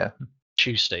 16th, yeah.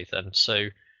 Tuesday then. So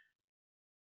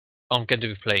I'm going to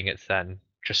be playing it then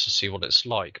just to see what it's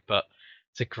like. But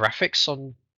the graphics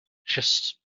on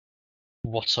just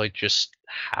what I just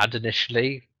had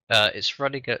initially, it's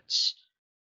running at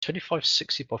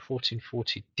 2560 by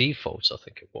 1440 default, I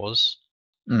think it was.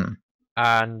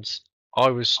 And I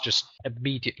was just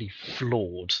immediately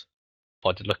floored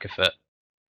by the look of it.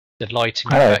 The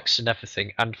lighting effects and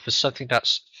everything, and for something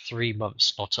that's 3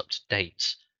 months not up to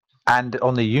date. And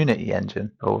on the Unity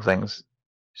engine, all things.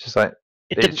 It's just like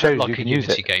it shows like you can use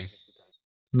it. Game.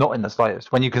 Not in the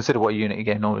slightest. When you consider what a Unity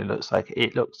game normally looks like,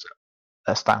 it looks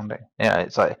astounding.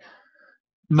 It's like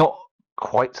not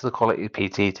quite to the quality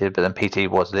PT did, but then PT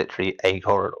was literally a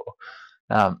corridor.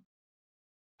 But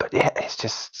yeah, it's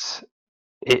just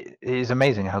it is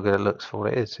amazing how good it looks for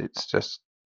what it is. It's just,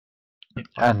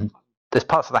 and there's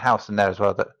parts of the house in there as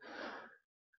well that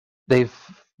they've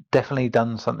definitely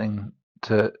done something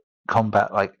to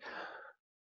combat. Like,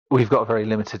 we've got a very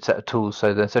limited set of tools,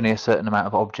 so there's only a certain amount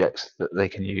of objects that they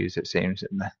can use, it seems,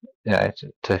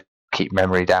 to keep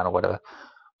memory down or whatever.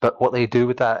 But what they do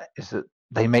with that is that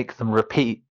they make them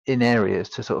repeat in areas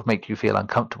to sort of make you feel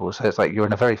uncomfortable. So it's like you're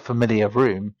in a very familiar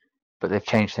room, but they've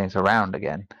changed things around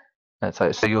again. And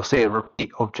so you'll see a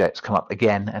repeat objects come up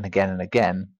again and again and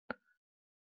again,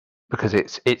 because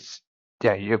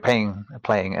you're playing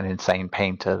an insane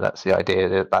painter. That's the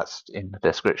idea. That's in the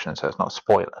description, so it's not a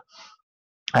spoiler.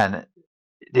 And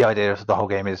the idea of the whole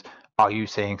game is, are you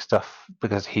seeing stuff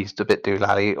because he's a bit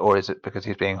doolally, or is it because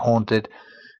he's being haunted?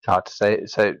 It's hard to say.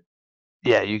 So,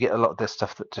 yeah, you get a lot of this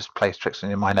stuff that just plays tricks on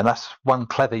your mind. And that's one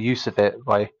clever use of it,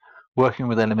 by working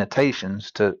with the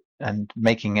limitations and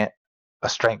making it a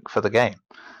strength for the game.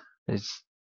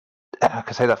 I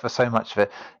can say that for so much of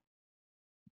it.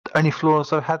 The only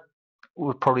flaws I've had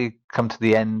would probably come to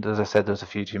the end. As I said, there's a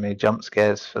few too many jump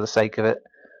scares for the sake of it.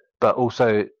 But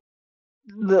also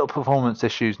little performance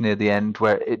issues near the end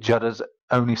where it judders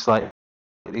only slightly,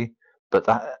 but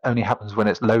that only happens when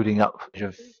it's loading up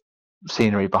of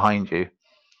scenery behind you,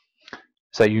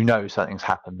 so something's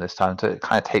happened this time, so it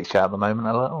kind of takes you out of the moment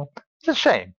a little. It's a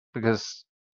shame, because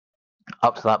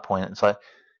up to that point it's like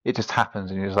it just happens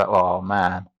and you're just like, oh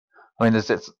man. I mean,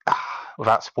 there's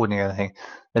without spoiling anything,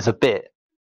 there's a bit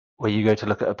where you go to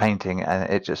look at a painting and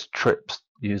it just trips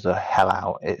you the hell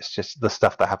out. It's just the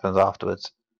stuff that happens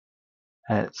afterwards.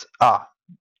 And it's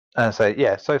and so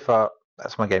yeah, so far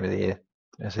that's my game of the year.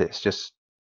 It's just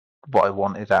what I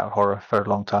wanted out of horror for a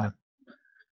long time.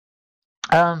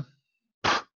 Yeah.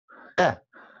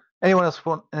 Anyone else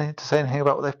want to say anything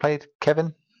about what they've played,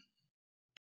 Kevin?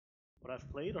 What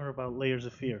I've played, or about Layers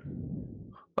of Fear?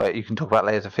 Well, you can talk about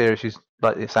Layers of Fear if you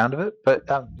like the sound of it, but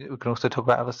we can also talk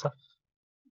about other stuff.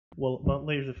 Well, about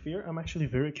Layers of Fear, I'm actually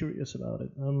very curious about it.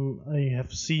 I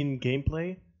have seen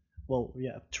gameplay. Well,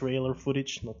 yeah, trailer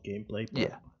footage, not gameplay, but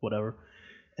Yeah. whatever.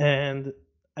 And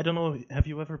I don't know, have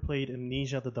you ever played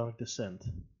Amnesia: The Dark Descent?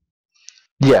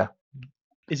 Yeah.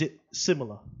 Is it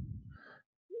similar?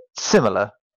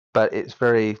 Similar, but it's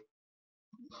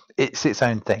its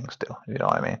own thing still, you know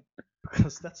what I mean?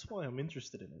 Because that's why I'm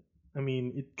interested in it. I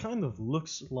mean, it kind of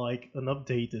looks like an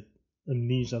updated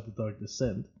Amnesia: The Dark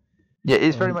Descent. Yeah,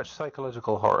 it's very much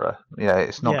psychological horror.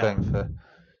 It's not going for.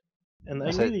 And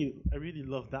I really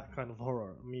love that kind of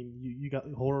horror. I mean, you got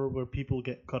horror where people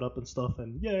get caught up and stuff,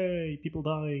 and yay, people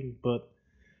dying. But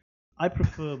I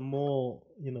prefer more,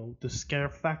 the scare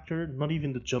factor, not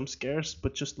even the jump scares,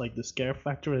 but just like the scare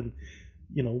factor, and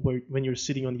when you're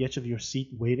sitting on the edge of your seat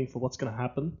waiting for what's gonna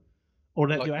happen, or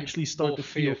that you actually start to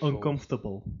feel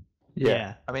uncomfortable.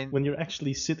 Yeah. I mean, when you're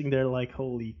actually sitting there like,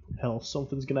 holy hell,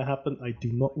 something's gonna happen. I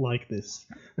do not like this.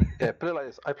 Yeah, put it like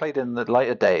this. I played in the light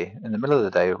of day, in the middle of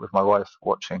the day with my wife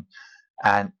watching,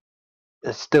 and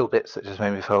there's still bits that just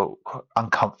made me feel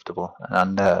uncomfortable and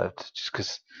unnerved, just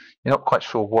because you're not quite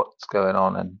sure what's going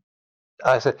on. And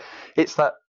I said, it's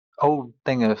that old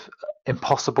thing of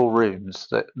impossible rooms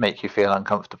that make you feel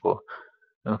uncomfortable.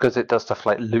 And because it does stuff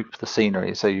like loop the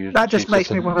scenery, so you. That just makes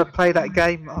me want to play that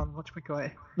game on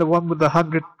the one with the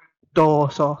 100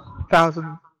 doors or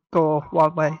 1,000 door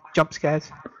one-way jump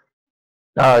scares.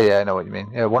 Oh yeah, I know what you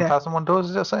mean. Yeah, 1,001 doors,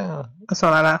 is that saying?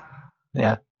 Something like that.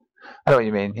 Yeah, I know what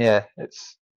you mean. Yeah,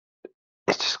 it's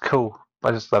just cool. I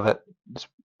just love it. It's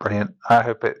brilliant. I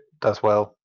hope it does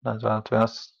well as well. To be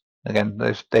honest, again,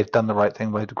 they've done the right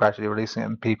thing by gradually releasing it,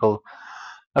 and people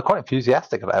are quite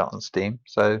enthusiastic about it on Steam.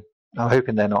 So I'm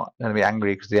hoping they're not going to be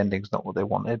angry because the ending's not what they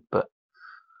wanted. But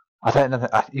I don't know.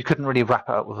 You couldn't really wrap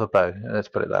it up with a bow. Let's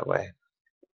put it that way.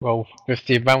 Well, with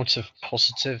the amount of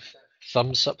positive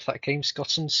thumbs up that game's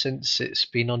gotten since it's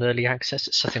been on early access,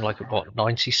 it's something like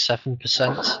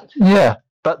 97%. Yeah,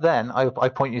 but then I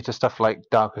point you to stuff like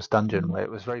Darkest Dungeon, where it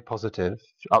was very positive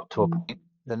up to a point.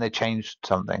 Then they changed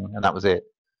something, and that was it.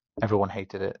 Everyone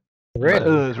hated it.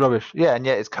 Really? It's rubbish. Yeah, and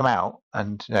yet it's come out,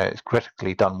 and it's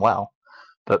critically done well.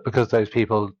 But because those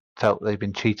people felt they'd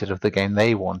been cheated of the game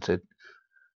they wanted,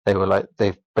 they were like,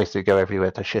 they basically go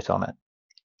everywhere to shit on it.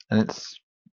 And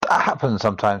that happens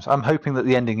sometimes. I'm hoping that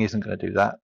the ending isn't going to do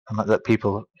that, and that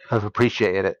people have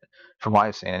appreciated it, from what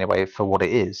I've seen anyway, for what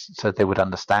it is, so they would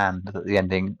understand that the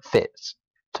ending fits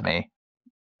to me.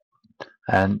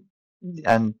 And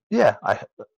yeah,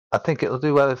 I think it'll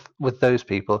do well with those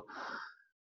people.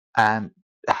 And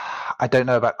I don't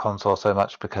know about console so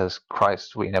much because,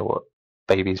 Christ, we know what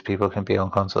babies people can be on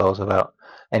consoles about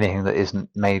anything that isn't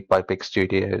made by big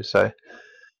studios. So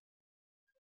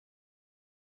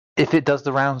if it does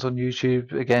the rounds on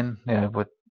YouTube again,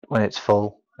 when it's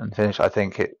full and finished, I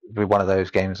think it will be one of those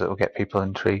games that will get people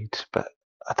intrigued. But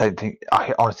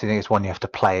I honestly think it's one you have to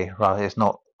play. Rather, it's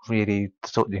not really the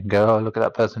sort you can go, oh, look at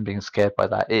that person being scared by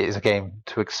that. It is a game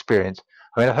to experience.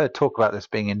 I mean, I've heard talk about this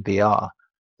being in VR.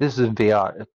 This is in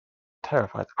VR. It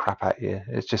terrified the crap out of you.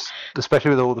 It's just,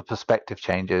 especially with all the perspective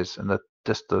changes and the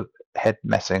head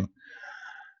messing.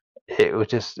 It was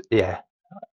just, yeah.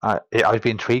 I'd be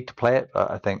intrigued to play it,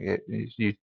 but I think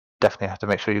you definitely have to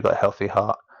make sure you've got a healthy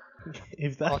heart.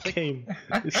 If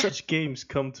such games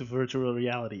come to virtual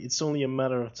reality, it's only a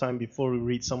matter of time before we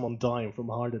read someone dying from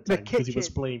a heart attack because he was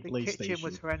playing PlayStation. The kitchen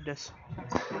was horrendous.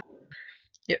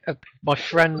 Yeah, my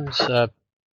friend,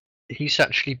 he's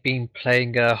actually been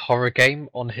playing a horror game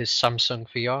on his Samsung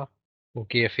VR or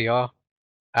Gear VR,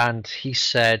 and he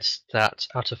said that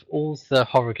out of all the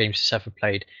horror games he's ever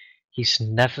played, he's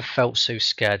never felt so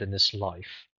scared in his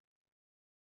life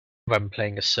when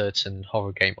playing a certain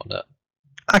horror game on it.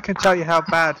 I can tell you how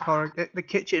bad the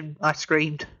kitchen. I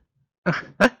screamed.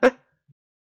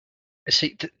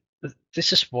 See,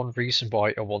 this is one reason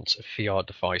why I want a VR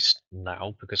device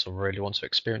now, because I really want to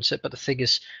experience it. But the thing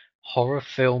is, horror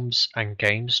films and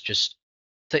games just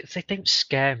they don't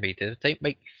scare me. They don't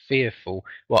make me fearful.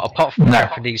 Well, apart from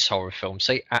Japanese horror films,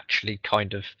 they actually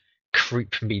kind of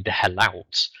creep me the hell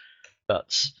out.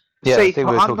 But yeah, see,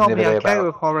 I'm normally okay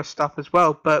with horror stuff as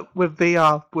well, but with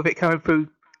VR, with it coming through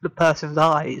the person's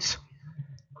eyes,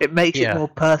 it makes it Yeah. more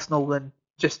personal than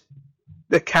just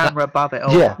the camera above it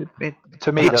all. Yeah. It-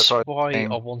 To me, That's that's why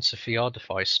saying. I want a VR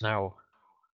device now.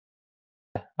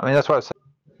 I mean, that's what I was saying.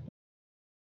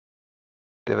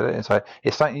 It's like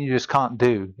it's something you just can't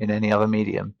do in any other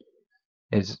medium.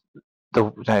 Is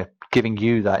giving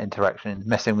you that interaction,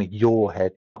 messing with your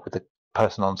head, with the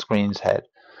person on screen's head.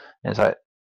 And it's like,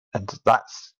 and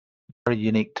that's very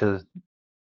unique to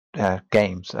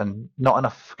games, and not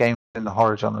enough games in the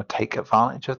horror genre take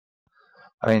advantage of.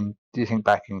 I mean, do you think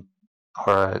back in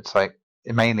horror, it's like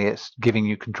mainly it's giving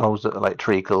you controls that are like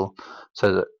treacle,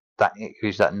 so that it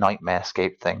gives that nightmare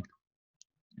escape thing.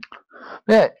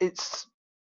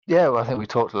 Yeah, well, I think we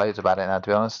talked loads about it now, to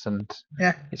be honest, and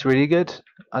yeah. it's really good.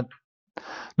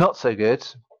 Not so good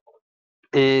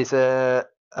is another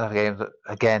game that,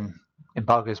 again,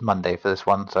 embargo's Monday for this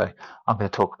one, so I'm going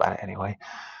to talk about it anyway.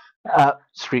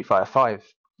 Street Fighter 5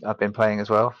 I've been playing as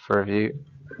well for review.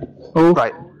 Oh.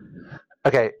 Right.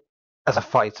 Okay, as a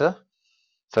fighter,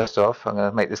 first off, I'm going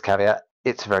to make this caveat.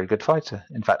 It's a very good fighter.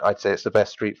 In fact, I'd say it's the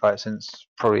best Street Fighter since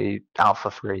probably Alpha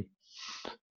 3.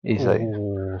 Easily.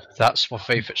 Ooh, that's my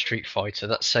favourite Street Fighter.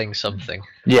 That's saying something.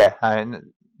 Yeah,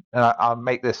 and I'll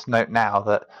make this note now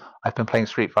that I've been playing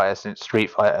Street Fighter since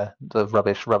Street Fighter, the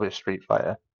rubbish Street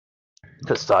Fighter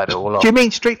that started it all off. Do you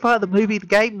mean Street Fighter the movie, the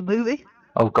game, the movie?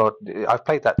 Oh god, I've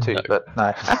played that too, No. but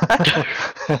no.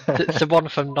 The one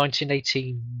from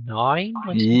 1989?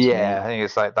 Yeah, I think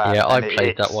it's like that. Yeah, I And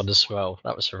played that one as well.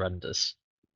 That was horrendous.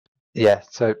 Yeah,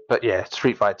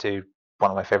 Street Fighter 2, one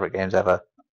of my favourite games ever.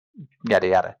 Yada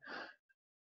yada.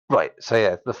 Right, so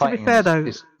yeah, the fighting. To be fair though,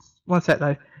 is one sec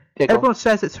though. yeah, go on. Everyone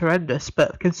says it's horrendous,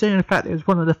 but considering the fact it was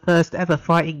one of the first ever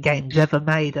fighting games ever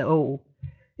made at all,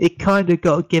 it kind of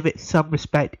got to give it some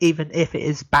respect, even if it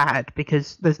is bad,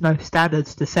 because there's no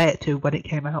standards to say it to when it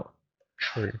came out.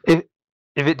 True. If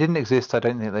it didn't exist, I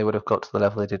don't think they would have got to the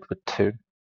level they did with 2.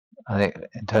 I think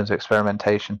in terms of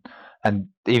experimentation, and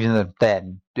even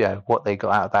then, what they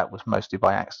got out of that was mostly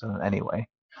by accident anyway.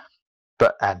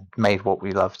 And made what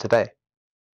we love today.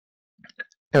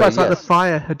 Well, Anyway, it's like the yes.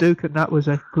 fire Hadouken, that was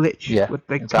a glitch with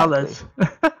the colours.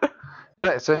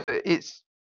 So it's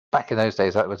back in those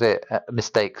days. That was it.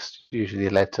 Mistakes usually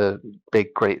led to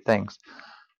big, great things.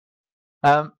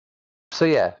 So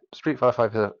yeah, Street Fighter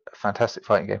 5 is a fantastic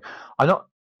fighting game. I'm not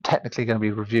technically going to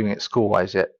be reviewing it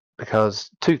score-wise yet because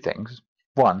 2 things.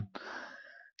 One,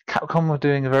 Capcom were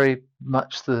doing very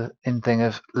much the thing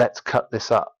of let's cut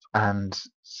this up and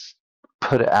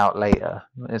put it out later.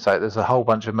 It's like there's a whole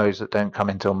bunch of modes that don't come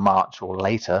until March or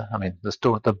later. I mean,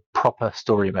 the proper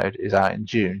story mode is out in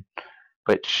June,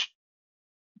 which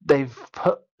they've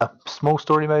put a small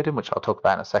story mode in, which I'll talk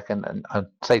about in a second. And I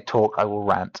say talk, I will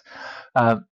rant.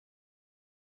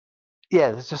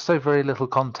 There's just so very little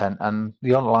content, and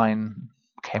the online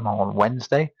came on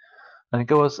Wednesday, I think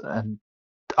it was, and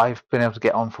I've been able to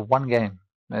get on for 1 game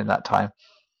in that time.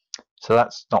 So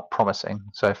that's not promising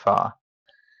so far.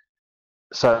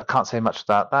 So I can't say much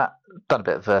about that. Done a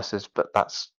bit of versus, but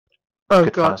that's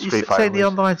good fun. You're saying the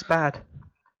online's bad?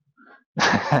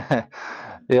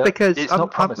 Yeah, because it's I'm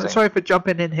not promising. sorry for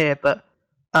jumping in here, but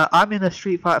I'm in a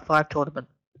Street Fighter 5 tournament.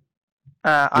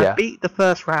 I beat the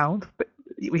first round, but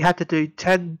we had to do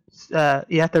 10.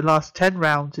 You had to last 10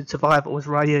 rounds in survival as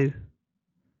Ryu,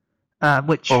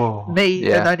 which me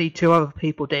and only 2 other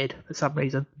people did for some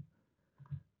reason.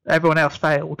 Everyone else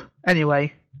failed.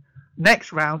 Anyway.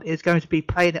 Next round is going to be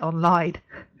playing it online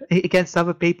against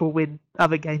other people in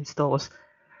other game stores.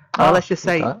 Let's just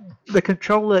say the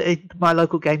controller in my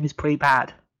local game is pretty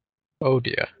bad. Oh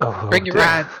dear. Bring your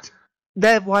and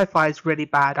their Wi-Fi is really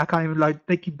bad. I can't even load.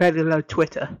 They can barely load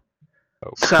Twitter.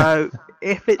 Oh. So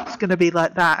if it's going to be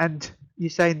like that, and you're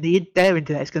saying their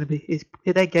internet is going to be,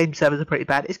 their game servers are pretty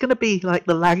bad, it's going to be like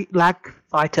the lag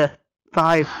fighter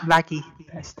 5 laggy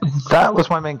fest. That was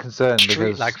my main concern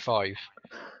because lag 5.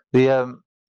 The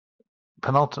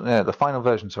the final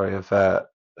version, of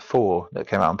 4 that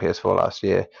came out on PS4 last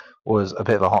year was a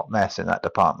bit of a hot mess in that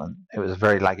department. It was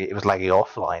very laggy. It was laggy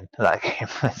offline, that game,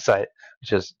 so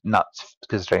which is nuts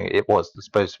considering it was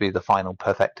supposed to be the final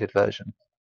perfected version.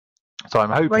 So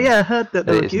I'm hoping. Well, yeah, I heard that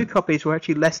the review copies were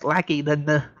actually less laggy than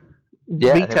the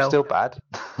retail. And it was still bad.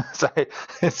 So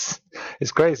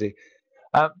it's crazy.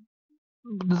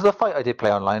 The fight I did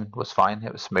play online was fine.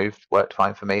 It was smooth, worked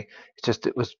fine for me. It's just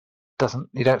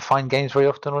you don't find games very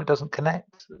often, or it doesn't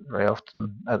connect very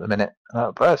often at the minute.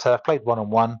 But so I've played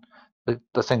 1-on-1.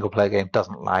 The single player game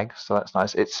doesn't lag, so that's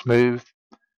nice. It's smooth,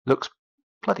 looks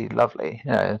bloody lovely.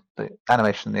 The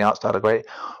animation and the art style are great.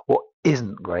 What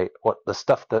isn't great, the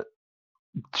stuff that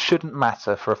shouldn't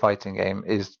matter for a fighting game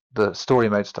is the story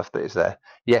mode stuff that is there.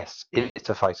 Yes, it's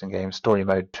a fighting game. Story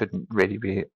mode shouldn't really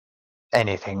be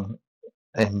anything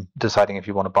in deciding if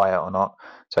you want to buy it or not.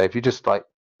 So if you just like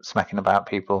smacking about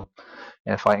people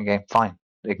in a fighting game, fine,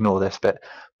 ignore this bit.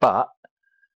 But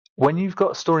when you've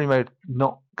got story mode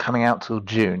not coming out till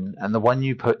June, and the one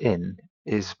you put in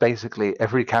is basically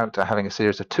every character having a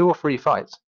series of 2 or 3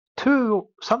 fights,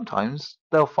 sometimes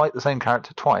they'll fight the same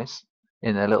character twice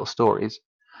in their little stories,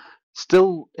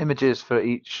 still images for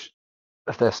each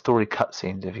of their story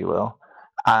cutscenes, if you will,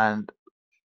 and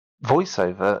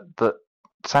voiceover that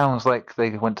sounds like they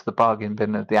went to the bargain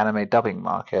bin of the anime dubbing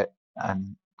market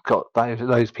and got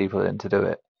those people in to do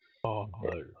it. Oh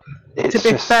no. To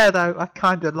be fair though, I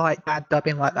kind of like bad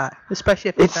dubbing like that, especially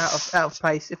if it's out of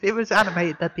place. If it was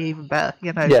animated, that'd be even better,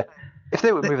 you know. Yeah, if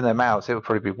they were moving their mouths, it would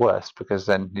probably be worse because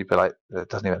then you'd be like, it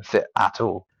doesn't even fit at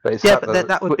all. But it's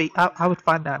that would be. I would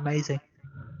find that amazing.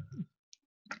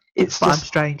 It's just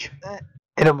strange.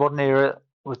 In a modern era,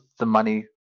 with the money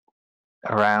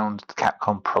around,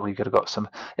 Capcom probably could have got some.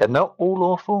 Yeah, not all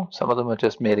awful. Some of them are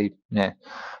just merely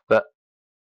But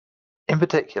in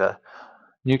particular,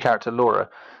 new character Laura,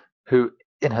 who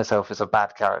in herself is a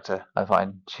bad character. I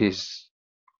find she's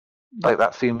like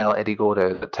that female Eddie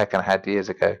Gordo that Tekken had years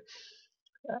ago.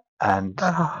 And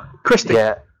Christy.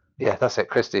 Yeah, that's it,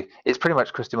 Christy. It's pretty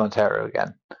much Christy Montero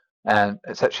again, and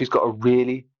except she's got a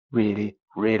really, really,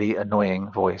 really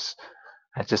annoying voice.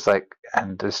 It's just like,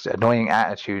 and this annoying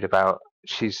attitude about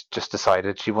she's just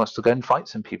decided she wants to go and fight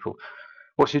some people.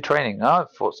 What's your training? Oh,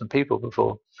 I've fought some people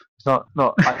before. It's not.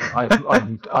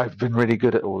 I've been really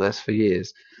good at all this for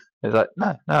years. It's like,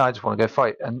 no, I just want to go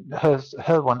fight. And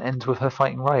her one ends with her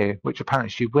fighting Ryu, which apparently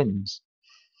she wins.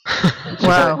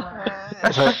 Wow.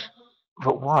 Like,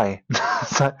 but why?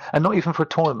 And not even for a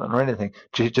tournament or anything.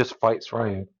 She just fights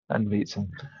Ryu and beats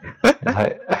him.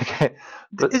 Like, okay.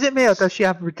 But, is it me or does she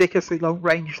have ridiculously long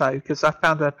range though? Because I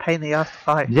found her a pain in the ass to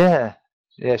fight. Yeah,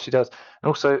 she does. And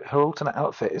also, her alternate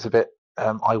outfit is a bit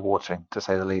eye-watering, to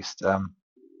say the least.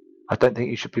 I don't think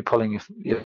you should be pulling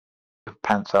your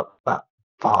pants up that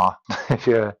far if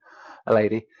you're a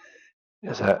lady,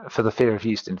 for the fear of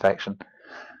yeast infection.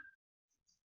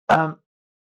 The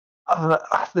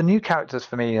new characters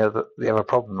for me are the other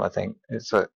problem. I think it's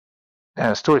that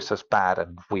the story's just bad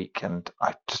and weak, and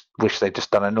I just wish they'd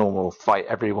just done a normal fight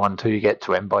everyone till you get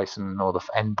to M Bison or the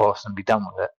end boss and be done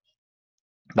with it.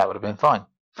 That would have been fine.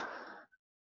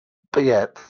 But yeah,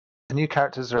 the new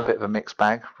characters are a bit of a mixed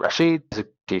bag. Rashid is a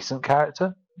decent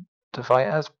character to fight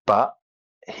as, but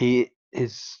his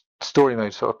story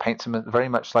mode sort of paints him very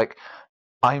much like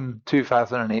I'm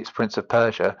 2008's Prince of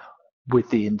Persia with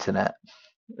the internet,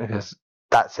 because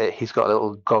that's it. He's got a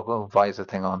little goggle visor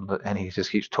thing on, and he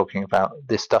just keeps talking about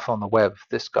this stuff on the web,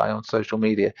 this guy on social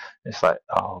media. It's like,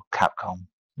 oh, Capcom,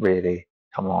 really?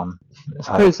 Come on. It's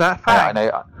like, who's that? I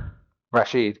know.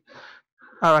 Rashid.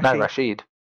 Oh, Rashid. No, Rashid.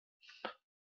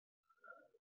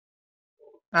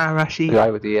 Rashid. The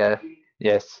guy with the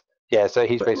yes. Yeah, so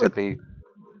he's basically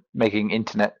making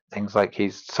internet things like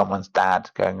he's someone's dad,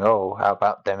 going, oh, how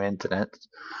about them internet?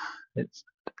 It's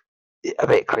a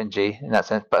bit cringy in that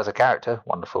sense, but as a character,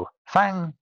 wonderful.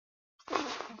 Fang,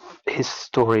 his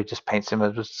story just paints him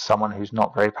as someone who's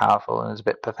not very powerful and is a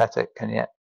bit pathetic, and yet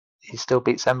he still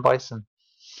beats M Bison.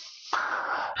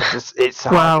 It's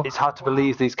hard to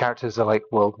believe these characters are like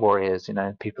world warriors,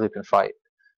 people who can fight,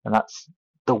 and that's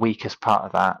the weakest part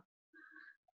of that.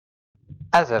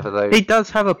 As ever, though, he does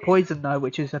have a poison though,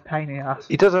 which is a pain in the ass.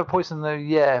 He does have a poison though,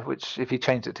 yeah, which if you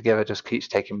change it together, just keeps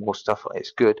taking more stuff.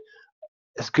 It's good.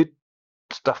 It's good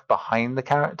stuff behind the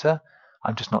character.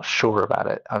 I'm just not sure about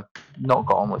it. I've not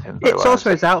got on with him very well. It's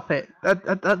also his outfit. I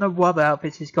don't know what other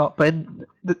outfits he's got, but in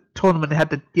the tournament they had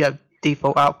the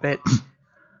default outfits.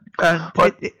 And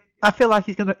I feel like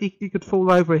he could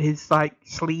fall over his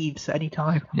sleeves at any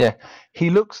time. Yeah, he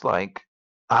looks like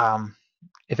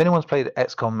if anyone's played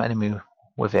XCOM Enemy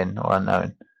Within or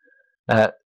Unknown,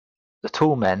 the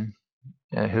tall men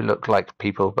who look like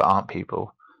people but aren't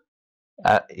people.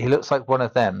 He looks like one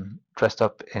of them dressed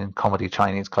up in comedy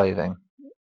Chinese clothing,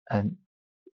 and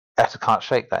I can't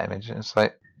shake that image. It's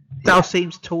like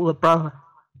Dalsim's taller brother.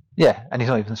 Yeah, and he's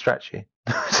not even stretchy.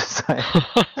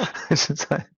 It's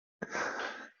just like,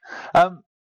 on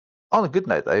a good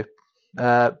note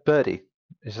though, Birdie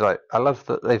is like, I love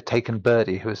that they've taken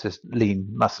Birdie, who is this lean,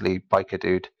 muscly biker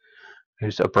dude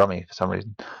who's a brummie for some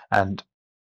reason, and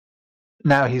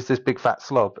now he's this big fat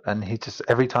slob, and he just,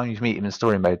 every time you meet him in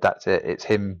story mode, that's it. It's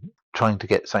him trying to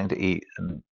get something to eat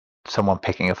and someone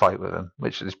picking a fight with him,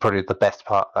 which is probably the best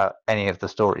part about any of the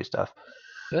story stuff.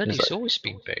 Birdie's always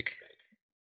been big.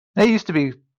 He used to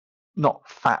be not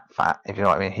fat, if you know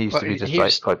what I mean. He used to be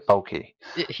just quite bulky.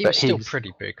 He was still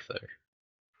pretty big though.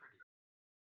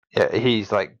 Yeah,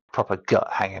 he's like proper gut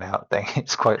hanging out thing.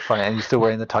 It's quite funny, and he's still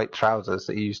wearing the tight trousers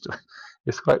that he used to.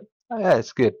 It's quite, yeah,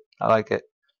 it's good. I like it.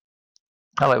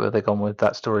 I like where they've gone with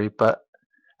that story,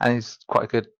 and he's quite a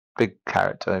good big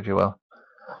character, if you will.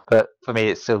 But for me,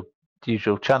 it's still the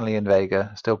usual Chun-Li and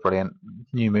Vega, still brilliant.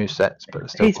 New movesets, but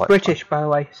still he's quite British, fun. by the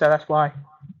way, so that's why.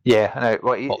 Yeah, I know.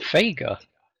 What, Vega?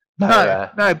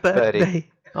 No, Birdie.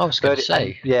 I was going to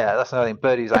say. Yeah, that's another thing.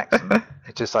 Birdie's accent.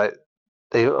 It's just like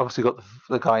they obviously got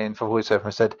the guy in for voiceover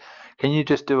and said, "Can you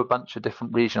just do a bunch of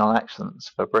different regional accents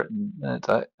for Britain?" And it's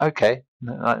like, okay,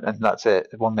 and that's it.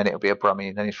 1 minute it'll be a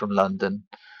Brummie, then he's from London,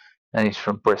 then he's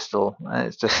from Bristol, and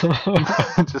it's just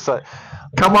just like,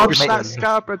 come on, that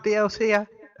Scarborough DLC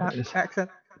accent.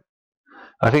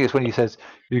 I think it's when he says,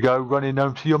 "You go running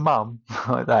home to your mum,"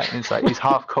 like that. And it's like he's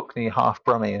half Cockney, half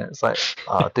Brummie, and it's like,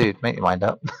 oh, dude, make your mind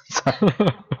up.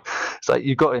 It's like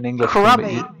you've got an English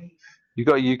team, you've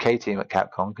got a UK team at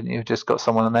Capcom, can you just got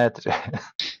someone on there to do it?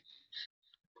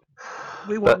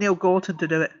 We want Neil Gorton to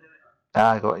do it.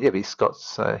 Yeah, but he's Scots,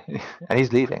 so and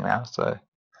he's leaving now, so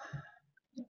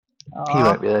he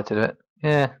won't be there to do it.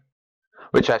 Yeah.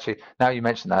 Which actually, now you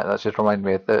mentioned that's just reminded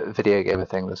me of the video gamer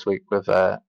thing this week with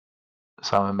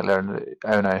Simon Miller and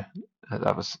Ono.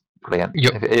 That was brilliant.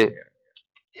 Yep.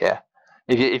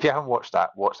 If you haven't watch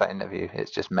that interview.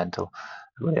 It's just mental.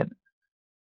 Brilliant.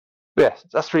 But yes,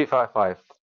 that's Street Fighter 5.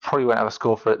 Probably won't have a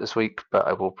score for it this week, but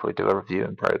I will probably do a review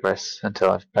in progress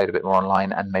until I've played a bit more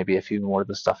online and maybe a few more of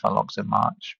the stuff unlocks in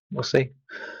March. We'll see.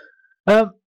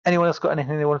 Anyone else got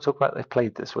anything they want to talk about they've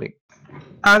played this week?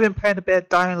 I've been playing a bit of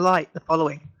Dying Light, the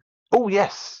following. Oh,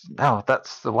 yes. No,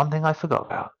 that's the one thing I forgot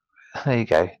about. There you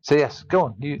go. So, yes, go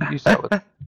on. You start with it.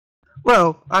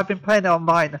 Well, I've been playing it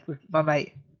online with my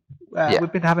mate.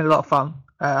 We've been having a lot of fun.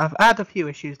 I've had a few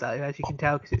issues, though, as you can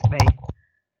tell, because it's me.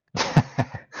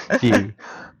 Few.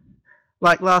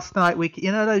 Like last night,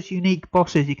 those unique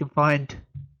bosses you can find,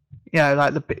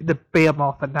 like the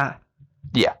Behemoth and that.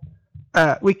 Yeah.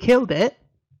 We killed it.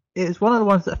 It was one of the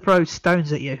ones that throws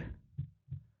stones at you.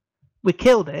 We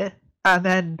killed it, and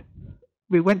then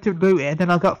we went to loot it, and then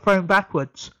I got thrown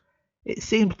backwards. It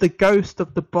seemed the ghost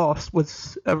of the boss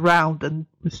was around and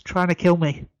was trying to kill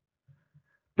me.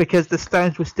 Because the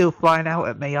stones were still flying out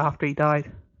at me after he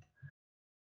died.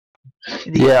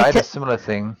 Yeah, I had a similar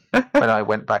thing when I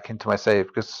went back into my save,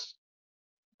 because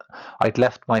I'd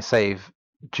left my save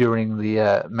during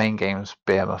the main game's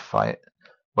Behemoth fight,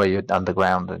 where you're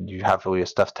underground and you have all your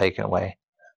stuff taken away.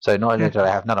 So not only did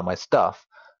I have none of my stuff,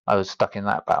 I was stuck in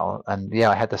that battle. And yeah,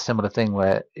 I had the similar thing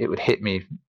where it would hit me,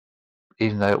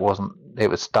 even though it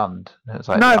was stunned. It was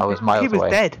like I was miles away. He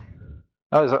was dead.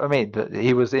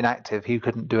 He was inactive. He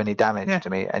couldn't do any damage to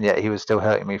me, and yet he was still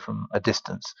hurting me from a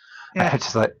distance. Yeah. I was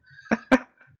just like,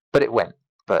 but it went.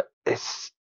 But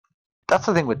that's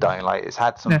the thing with Dying Light. It's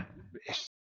had some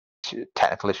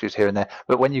technical issues here and there,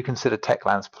 but when you consider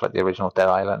Techland's like the original Dead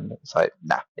Island, it's like,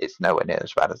 it's nowhere near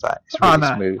as bad as that. It's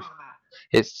really smooth.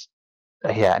 It's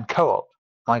and co-op.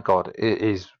 My God, it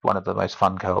is one of the most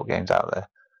fun co-op games out there.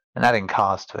 And adding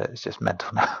cars to it is just mental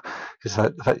now. It's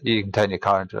like you can turn your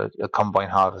car into a combine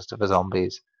harvester for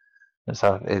zombies, and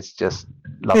so it's just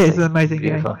lovely. It is an amazing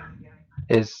game.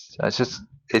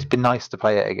 It's been nice to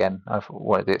play it again. I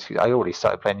already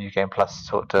started playing New Game Plus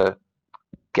sort to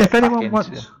get if anyone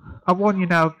wants, I warn you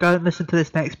now, don't listen to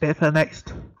this next bit for the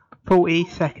next 40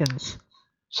 seconds.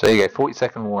 So there you go,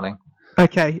 40-second warning.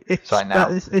 Okay, it's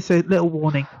a little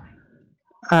warning.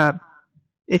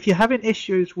 If you're having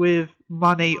issues with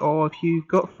money, or if you've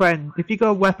got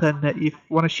a weapon that you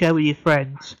want to share with your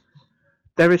friends,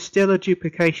 there is still a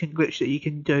duplication glitch that you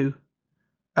can do.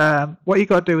 What you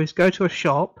got to do is go to a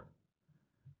shop,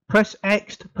 press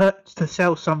X to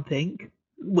sell something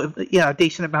with a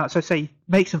decent amount. So say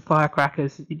make some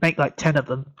firecrackers, you make like 10 of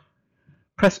them.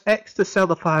 Press X to sell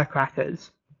the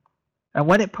firecrackers, and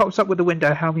when it pops up with the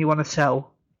window how many you want to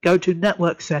sell, go to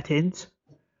network settings,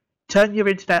 turn your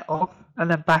internet off and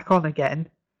then back on again,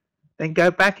 then go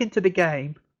back into the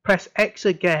game, press X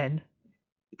again,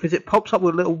 because it pops up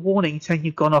with a little warning saying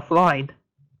you've gone offline,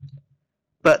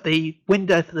 but the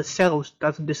window for the cells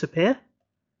doesn't disappear.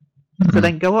 So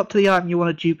then go up to the item you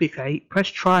want to duplicate, press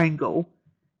triangle,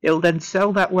 it'll then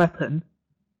sell that weapon,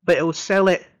 but it will sell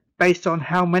it based on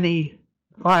how many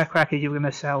firecrackers you're going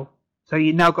to sell. So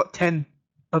you now got 10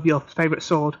 of your favourite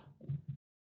sword.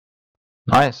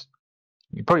 Nice.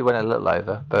 You probably went a little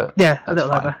over, but yeah, a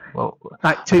little over. Well,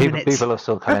 like 2 minutes. People are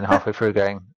still coming halfway through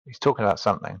going, he's talking about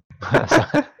something.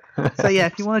 So yeah,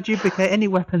 if you want to duplicate any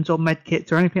weapons or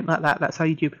medkits or anything like that, that's how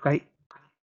you duplicate.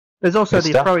 There's also Good the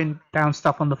stuff. throwing down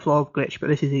stuff on the floor glitch, but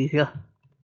this is easier.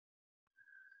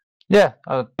 Yeah,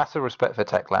 massive respect for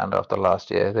Techland after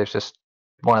last year. They're just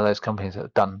one of those companies that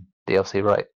have done DLC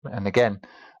right. And again,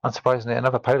 unsurprisingly,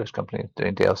 another Polish company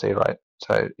doing DLC right.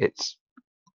 So it's,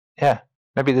 yeah,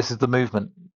 maybe this is the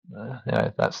movement.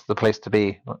 That's the place to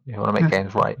be. You want to make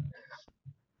games right.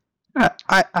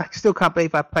 I still can't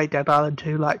believe I played Dead Island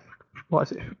 2 like,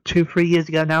 what is it, 2-3 years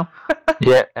ago now?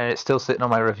 Yeah, and it's still sitting on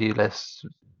my review list.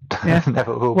 Yeah,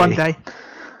 Never will one be. day.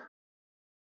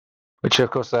 Which,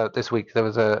 of course, this week there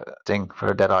was a thing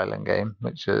for a Dead Island game,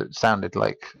 which sounded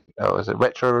like, was it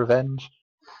Retro Revenge?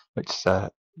 Which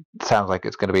sounds like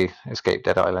it's going to be Escape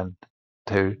Dead Island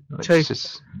 2, which is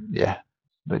just,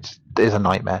 which is a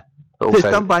nightmare. But also,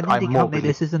 it's done by an indie company, morbidly,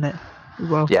 this, isn't it?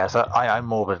 Well, yeah, so I'm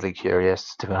morbidly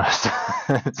curious, to be honest,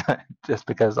 just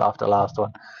because after last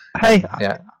one. Hey,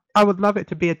 yeah, I would love it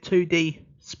to be a 2D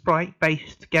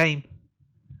sprite-based game.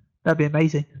 That'd be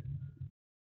amazing.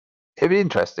 it'd be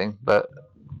interesting, but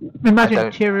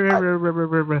imagine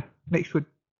Terraria mixed with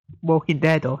Walking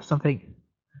Dead or something.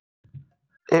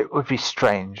 It would be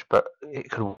strange, but it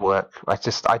could work. I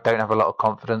don't have a lot of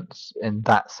confidence in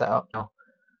that setup now.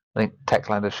 I think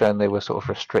Techland has shown they were sort of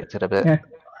restricted a bit. Yeah.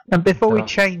 And before we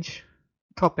change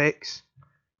topics,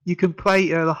 you can play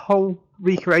the whole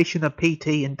recreation of PT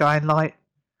in Dying Light.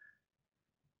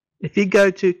 If you go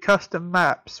to custom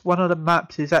maps, one of the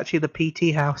maps is actually the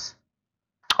PT house.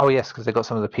 Oh yes, because they've got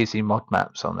some of the PC mod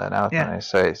maps on there now, haven't they?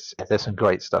 So there's some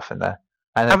great stuff in there.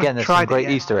 And again, there's some great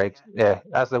Easter eggs. Yeah,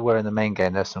 as there were in the main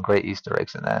game, there's some great Easter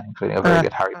eggs in there, including a very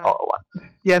good Harry Potter one.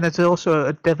 Yeah, and there's also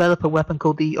a developer weapon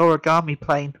called the Origami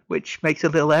Plane, which makes a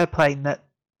little airplane that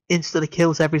instantly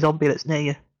kills every zombie that's near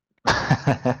you.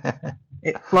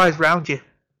 It flies round you.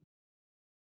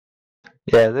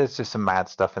 Yeah, there's just some mad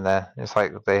stuff in there. It's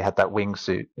like they had that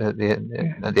wingsuit at the end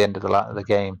of the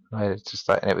game. Right? It's just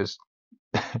like, and it was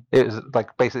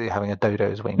like basically having a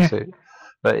Dodo's wingsuit. Yeah.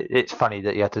 But it's funny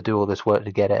that you had to do all this work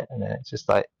to get it, and then it's just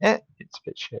like, it's a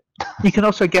bit shit. You can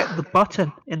also get the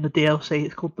button in the DLC.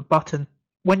 It's called the button.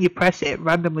 When you press it, it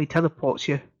randomly teleports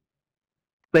you.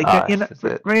 But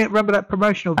remember that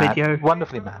promotional video?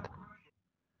 Wonderfully mad.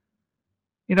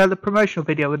 You know the promotional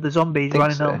video with the zombies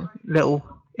running on little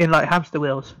in like hamster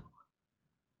wheels.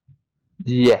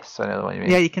 Yes, I know what you mean.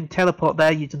 Yeah, you can teleport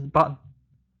there using the button.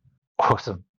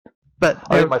 Awesome. But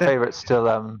I think my favourite's still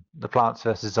the Plants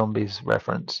vs Zombies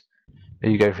reference.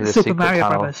 You go through the Super secret Mario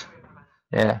tunnel. Brothers.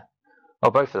 Yeah. Oh,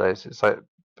 both of those. It's like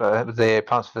the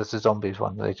Plants vs Zombies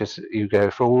one. You go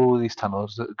through all these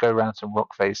tunnels, go around some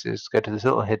rock faces, go to this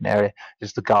little hidden area.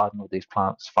 There's the garden with these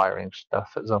plants firing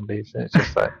stuff at zombies. And it's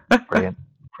just like brilliant.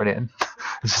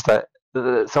 It's just like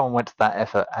someone went to that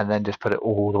effort and then just put it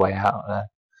all the way out there.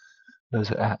 It was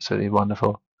absolutely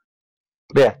wonderful.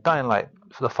 But yeah, Dying Light,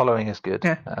 the following is good,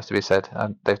 that has to be said.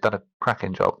 And they've done a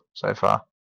cracking job so far.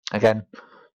 Again,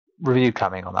 review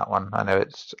coming on that one. I know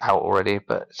it's out already,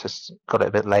 but it's just got it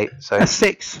a bit late. So a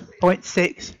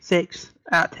 6.66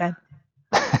 out of 10.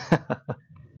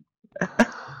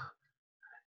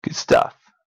 Good stuff.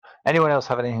 Anyone else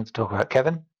have anything to talk about,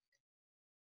 Kevin?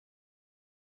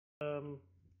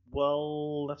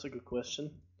 Well, that's a good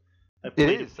question. I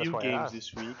played a few games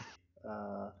this week.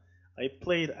 I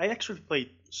actually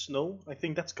played Snow. I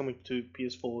think that's coming to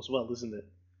PS4 as well, isn't it?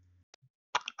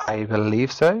 I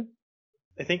believe so.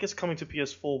 I think it's coming to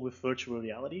PS4 with virtual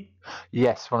reality.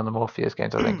 Yes, one of the Morpheus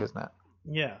games, I think, isn't it?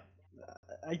 Yeah.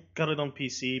 I got it on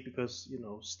PC because,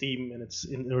 Steam and it's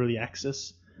in early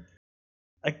access.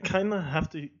 I kind of have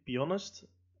to be honest,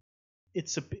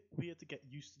 it's a bit weird to get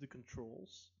used to the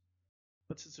controls.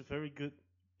 But it's a very good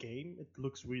game. It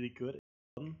looks really good.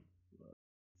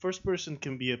 First person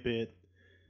can be a bit,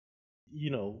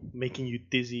 making you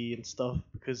dizzy and stuff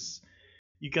because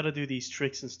you gotta do these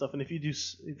tricks and stuff. And if you do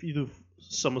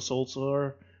somersaults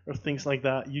or things like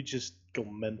that, you just go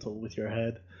mental with your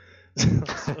head.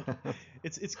 So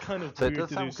it's kind of weird to do. So it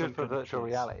does sound good for virtual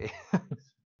reality.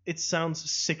 It sounds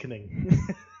sickening.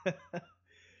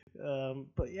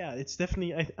 But yeah, it's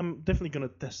definitely. I'm definitely gonna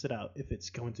test it out if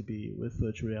it's going to be with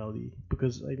virtual reality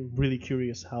because I'm really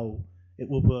curious how it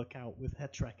will work out with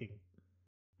head tracking.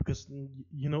 Because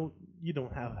you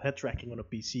don't have head tracking on a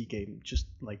PC game just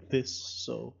like this,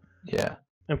 so yeah.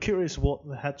 I'm curious what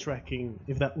the head tracking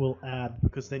if that will add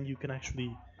because then you can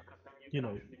actually,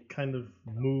 kind of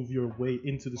move your way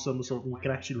into the somersault and you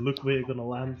can actually look where you're gonna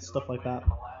land, stuff like that.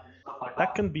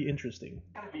 That can be interesting.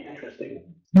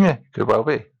 Yeah, could well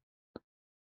be.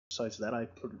 Besides that, I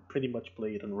pretty much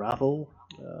played Unravel.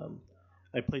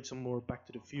 I played some more Back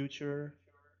to the Future,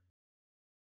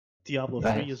 Diablo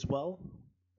 3 as well,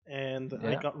 and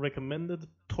I got recommended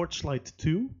Torchlight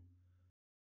 2,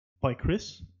 by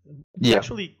Chris. It's Yeah.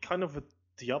 actually kind of a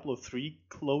Diablo 3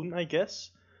 clone, I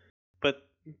guess, but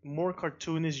more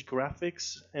cartoonish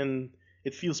graphics, and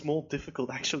it feels more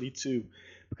difficult actually too,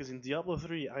 because in Diablo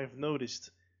 3 I've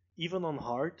noticed, even on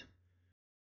hard,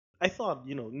 I thought,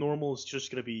 normal is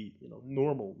just gonna be,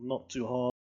 normal, not too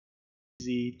hard,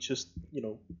 easy, just,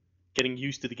 getting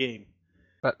used to the game.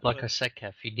 But like I said,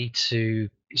 Kev, you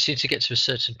seem to get to a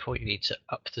certain point, you need to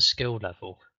up the skill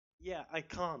level. Yeah, I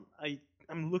can't.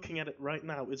 I'm looking at it right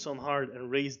now. It's on hard,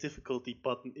 and raise difficulty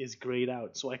button is grayed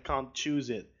out, so I can't choose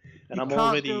it. And you I'm can't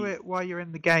already. do it while you're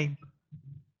in the game.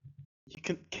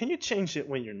 Can you change it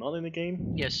when you're not in the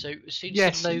game? Yeah, so as soon as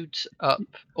Yes. you load up,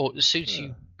 or as soon as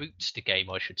you boot the game,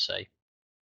 I should say,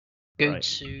 go Right.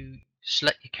 to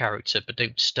select your character, but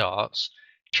don't start.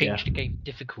 Change the game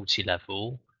difficulty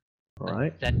level,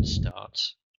 Right. and then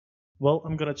start. Well,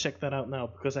 I'm gonna check that out now,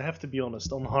 because I have to be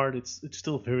honest. On hard, it's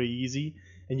still very easy,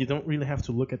 and you don't really have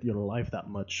to look at your life that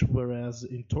much. Whereas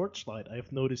in Torchlight,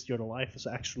 I've noticed your life is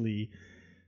actually,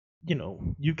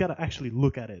 you gotta actually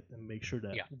look at it and make sure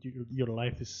that your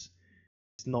life is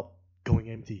not going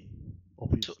empty.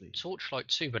 Obviously. Torchlight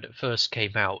 2, when it first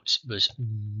came out, was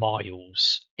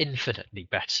miles, infinitely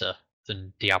better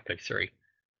than Diablo 3.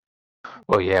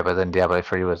 Well, yeah, but then Diablo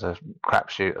 3 was a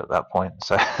crapshoot at that point,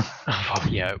 so. Well,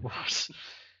 yeah, it was.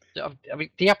 I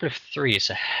mean, Diablo 3 is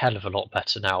a hell of a lot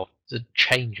better now. The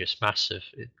change is massive.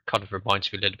 It kind of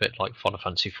reminds me a little bit like Final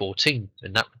Fantasy 14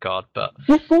 in that regard, but.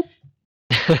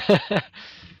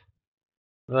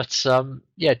 But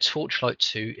yeah, Torchlight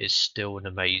 2 is still an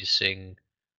amazing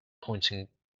point and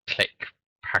click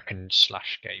hack and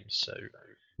slash game. So,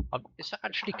 is that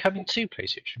actually coming to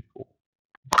PlayStation 4?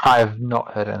 I've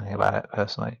not heard anything about it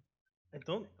personally. I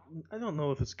don't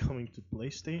know if it's coming to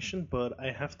PlayStation, but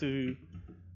I have to,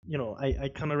 I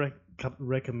kind of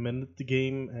recommended the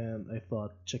game, and I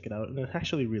thought check it out, and it's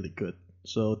actually really good.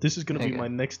 So this is gonna be my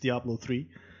next Diablo 3.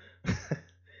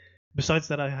 Besides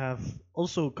that, I have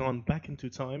also gone back into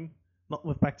time, not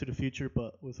with Back to the Future,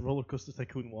 but with Roller Coaster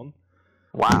Tycoon 1.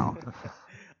 Wow.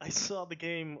 I saw the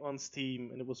game on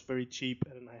Steam, and it was very cheap,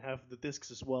 and I have the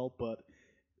discs as well, but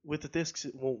with the discs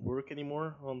it won't work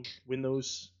anymore on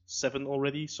Windows 7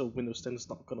 already, so Windows 10 is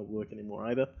not going to work anymore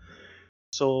either.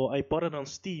 So I bought it on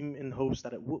Steam in hopes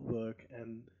that it would work,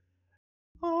 and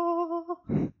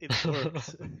it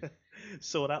worked.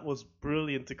 So that was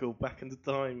brilliant to go back into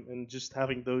time and just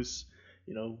having those,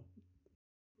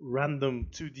 random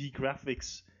 2D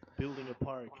graphics building a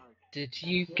park. Did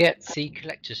you get the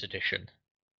collector's edition?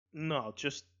 No,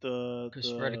 just the.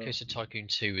 Because Roller Coaster Tycoon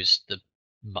 2 is the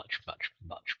much, much,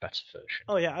 much better version.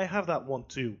 Oh yeah, I have that one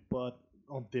too, but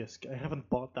on disc. I haven't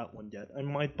bought that one yet. I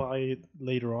might buy it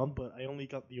later on, but I only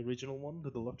got the original one, the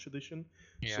deluxe edition.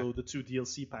 Yeah. So the 2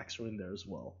 DLC packs are in there as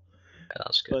well. Yeah,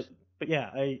 that's good. But yeah,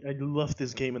 I loved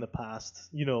this game in the past.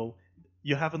 You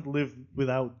haven't lived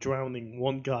without drowning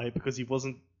one guy because he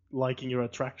wasn't liking your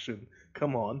attraction.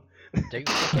 Come on. Don't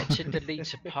forget to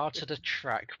delete a part of the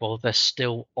track while they're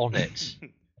still on it.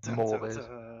 More is.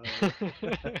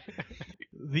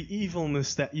 The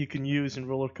evilness that you can use in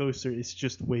Roller Coaster is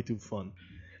just way too fun.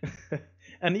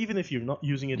 And even if you're not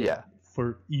using it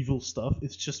for evil stuff,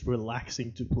 it's just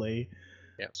relaxing to play.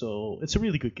 Yeah. So it's a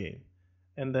really good game.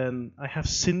 And then I have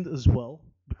sinned as well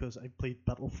because I played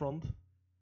Battlefront.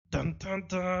 Dun dun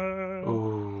dun!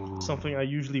 Ooh. Something I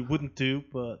usually wouldn't do,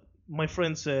 but my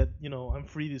friend said, I'm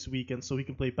free this weekend, so we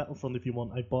can play Battlefront if you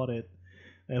want. I bought it.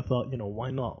 And I thought,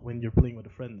 why not? When you're playing with a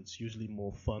friend, it's usually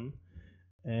more fun.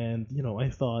 And, I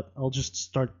thought I'll just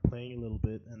start playing a little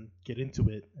bit and get into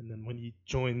it. And then when he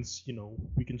joins,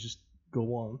 we can just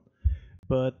go on.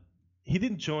 But he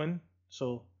didn't join,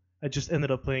 so I just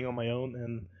ended up playing on my own.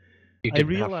 And I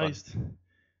realized...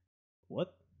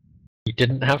 What? You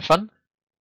didn't have fun?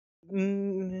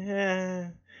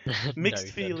 Mixed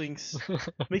feelings.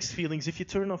 Mixed feelings. If you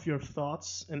turn off your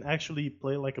thoughts and actually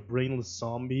play like a brainless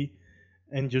zombie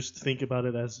and just think about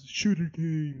it as shooter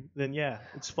game, then yeah,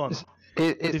 it's fun.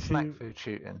 It's snack food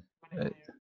shooting.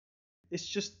 It's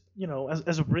just,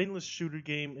 as a brainless shooter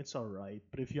game, it's alright.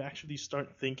 But if you actually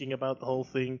start thinking about the whole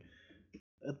thing,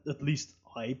 at least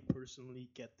I personally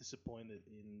get disappointed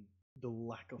in the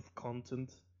lack of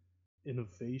content,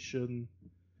 innovation,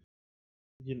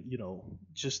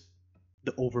 just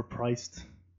the overpriced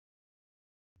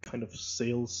kind of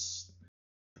sales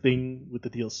thing with the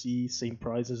DLC, same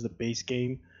price as the base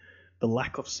game, the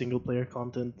lack of single player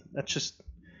content. That's just.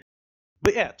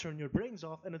 But yeah, turn your brains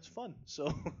off and it's fun.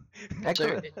 So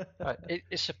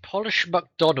it's a polished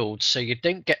McDonald's, so you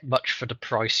don't get much for the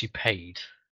price you paid.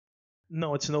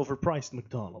 No, it's an overpriced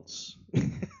McDonald's.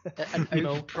 An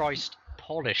overpriced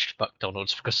polished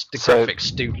McDonald's because the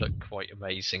graphics do look quite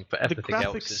amazing, but everything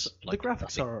else is the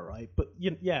graphics nothing. are alright, but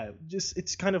just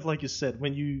it's kind of like you said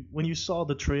when you saw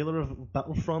the trailer of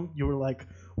Battlefront, you were like,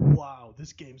 wow,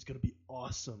 this game's gonna be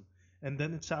awesome, and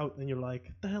then it's out and you're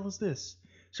like, the hell is this?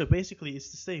 So basically,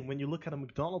 it's the same. When you look at a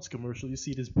McDonald's commercial, you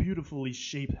see this beautifully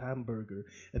shaped hamburger,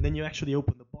 and then you actually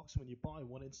open the box when you buy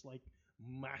one, it's like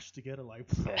mashed together, like,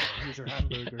 here's your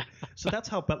hamburger. So that's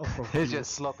how Battlefront feels. It's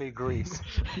just sloppy grease.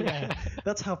 Yeah,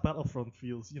 that's how Battlefront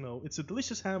feels. It's a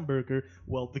delicious hamburger.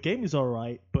 Well, the game is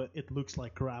alright, but it looks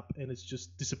like crap, and it's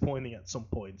just disappointing at some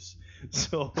points.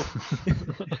 So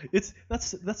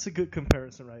that's a good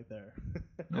comparison right there.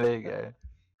 There you go.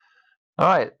 All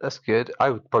right, that's good.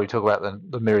 I would probably talk about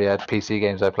the myriad PC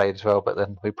games I played as well, but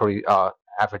then we probably are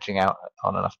averaging out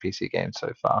on enough PC games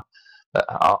so far. But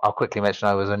I'll quickly mention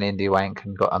I was an indie wank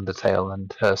and got Undertale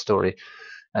and Her Story,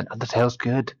 and Undertale's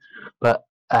good,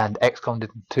 and XCOM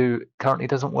 2 currently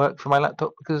doesn't work for my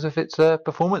laptop because of its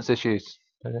performance issues.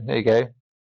 There you go,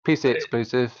 PC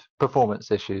exclusive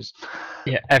performance issues.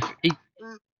 Yeah,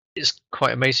 it's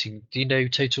quite amazing. Do you know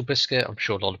Total Biscuit? I'm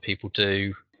sure a lot of people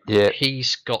do. Yeah.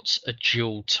 He's got a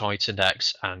dual Titan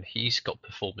X and he's got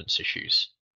performance issues.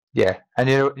 Yeah, and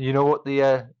you know what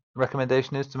the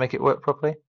recommendation is to make it work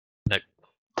properly? No.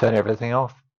 Turn everything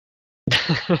off.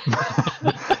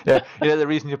 Yeah, the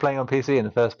reason you're playing on PC in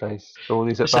the first place, all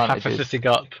these advantages. Have everything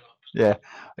up. Yeah,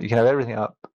 you can have everything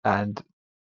up, and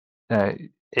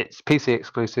it's PC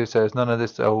exclusive, so there's none of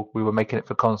this. Oh, we were making it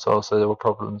for console, so there were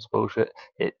problems. Bullshit.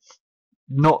 It's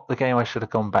not the game I should have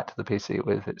gone back to the PC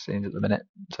with. It seems at the minute,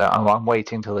 so I'm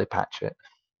waiting till they patch it,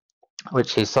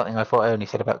 which is something I thought I only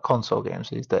said about console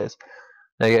games these days.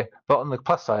 There you go. But on the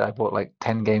plus side, I bought like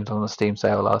 10 games on the Steam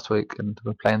sale last week, and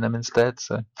we're playing them instead,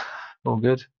 so all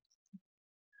good.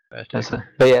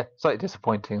 But yeah, slightly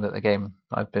disappointing that the game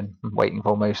I've been waiting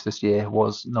for most this year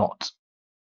was not.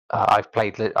 I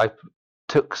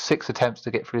took 6 attempts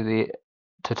to get through the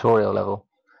tutorial level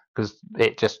because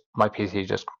my PC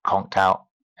just conked out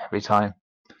every time.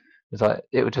 It's like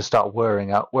it would just start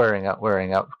whirring up, go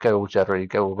all juddery,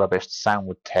 go all rubbish. The sound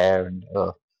would tear, and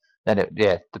then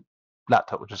the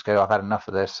laptop would just go, I've had enough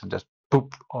of this, and just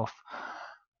boop off.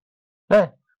 Yeah,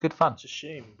 good fun. It's a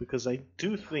shame because I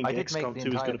do think XCOM 2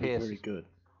 is going to be very good.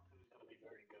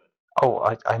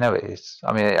 Oh, I know it is.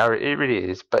 I mean, it really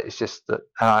is. But it's just that,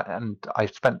 and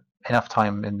I've spent enough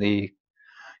time in the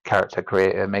character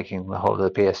creator making the whole of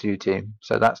the PSU team,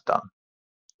 so that's done.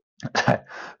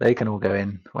 They can all go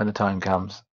in when the time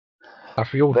comes.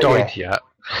 Have we all died yet?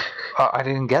 I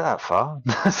didn't get that far.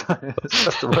 That's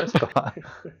the worst part.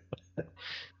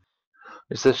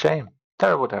 It's a shame.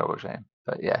 Terrible shame.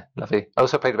 But yeah, lovely. I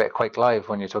also played a bit of Quake Live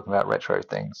when you're talking about retro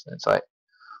things. It's like,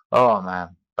 oh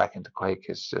man, back into Quake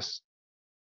is just.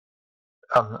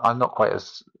 I'm not quite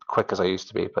as quick as I used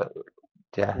to be, but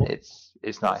yeah, it's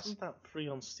nice. Isn't that free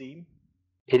on Steam?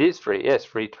 It is free. Yeah, it's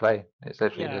free to play. It's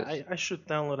literally. I should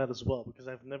download that as well because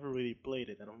I've never really played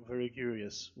it, and I'm very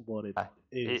curious what it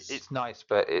is. It's nice,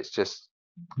 but it's just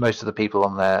most of the people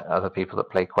on there are the people that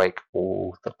play Quake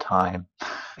all the time.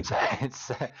 So it's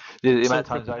the amount of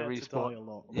times I respawn. A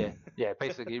lot. Yeah.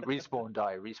 Basically, respawn,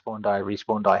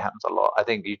 die happens a lot. I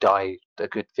think you die a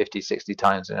good 50, 60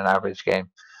 times in an average game.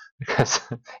 Because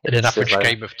in an average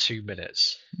game of 2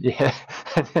 minutes. Yeah,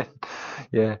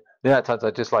 yeah. The amount of times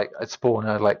I'd spawn,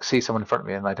 I'd see someone in front of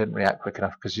me, and I didn't react quick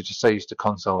enough because you're just so used to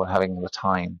console and having the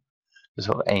time to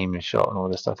sort of aim your shot and all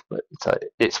this stuff. But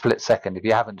it's split second. If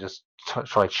you haven't just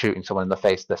tried shooting someone in the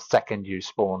face the second you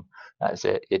spawn, that's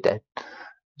it. You're dead.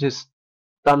 Just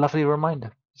a lovely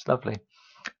reminder. It's lovely.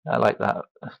 I like that.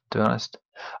 To be honest,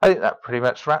 I think that pretty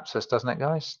much wraps us, doesn't it,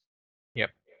 guys?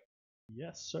 Yep.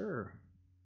 Yes, sir.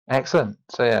 Excellent.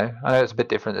 So yeah, I know it's a bit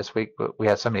different this week, but we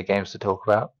had so many games to talk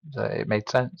about, so it made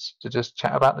sense to just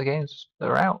chat about the games that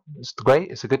are out. It's great.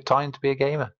 It's a good time to be a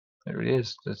gamer. It really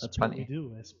is. There's That's plenty. What we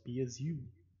do. SBSU.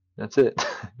 That's it.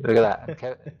 Look at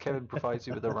that. Kevin provides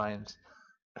you with the rhymes.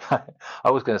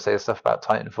 I was going to say stuff about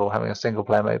Titanfall having a single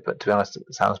player mode, but to be honest,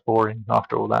 it sounds boring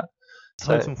after all that.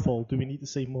 Titanfall. Do we need to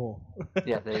say more?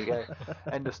 Yeah, there you go.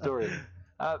 End of story.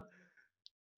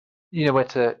 You know where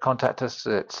to contact us.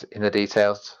 It's in the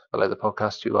details below the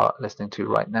podcast you are listening to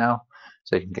right now.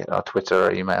 So you can get our Twitter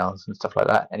or emails and stuff like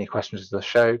that. Any questions to the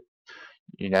show,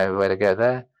 you know where to go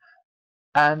there.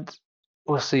 And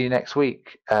we'll see you next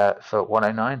week for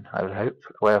 109, I would hope,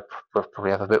 where we'll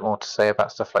probably have a bit more to say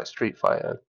about stuff like Street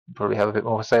Fighter. Probably have a bit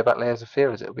more to say about Layers of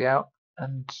Fear as it'll be out.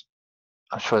 And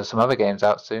I'm sure there's some other games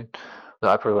out soon that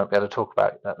I probably won't be able to talk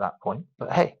about at that point.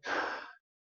 But hey,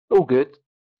 all good.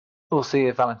 We'll see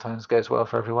if Valentine's goes well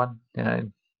for everyone. You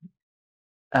know,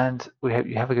 And we hope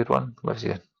you have a good one, whether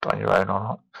you're on your own or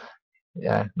not.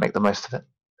 Yeah, make the most of it.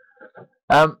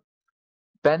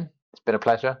 Ben, it's been a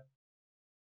pleasure.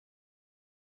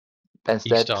 Ben's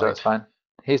dead, so that's fine.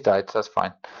 He's died, so that's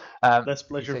fine. Less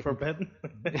pleasure for Ben.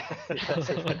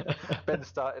 Ben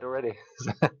started already.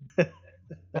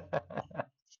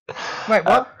 Wait,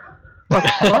 what?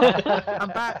 What? I'm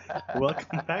back.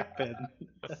 Welcome back, Ben.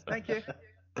 Thank you.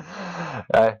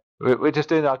 We're just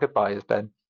doing our goodbyes, Ben.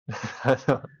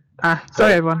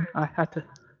 Sorry, everyone. I had to.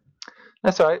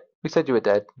 That's all right. We said you were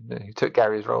dead. You took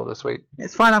Gary's role this week.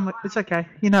 It's fine. It's okay.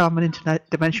 You know, I'm an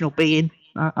interdimensional being.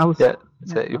 I was. Yeah,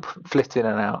 so you flit in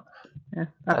and out. Yeah,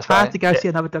 I had to go see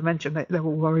another dimension. They were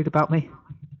worried about me.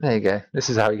 There you go. This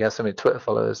is how you get so many Twitter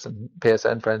followers and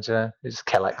PSN friends. You just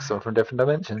collect them from different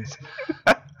dimensions.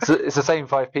 So it's the same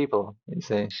 5 people, you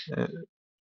see.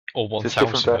 Or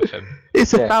 1,000 of him.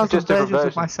 It's 1,000 versions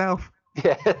of myself.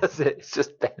 Yeah, that's it. It's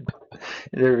just Ben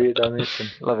in a real dimension.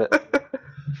 Love it.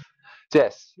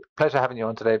 Yes, pleasure having you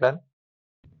on today, Ben.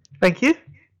 Thank you.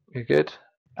 You're good.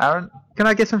 Aaron? Can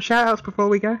I get some shout outs before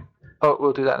we go? Oh,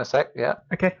 we'll do that in a sec, yeah.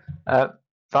 Okay.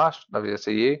 Vash, lovely to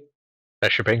see you.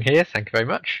 Pleasure being here. Thank you very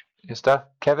much. Good stuff.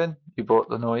 Kevin, you brought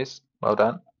the noise. Well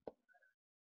done.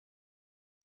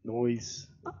 Noise.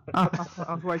 I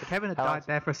was worried Kevin had died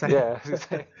there for a second.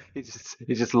 Yeah,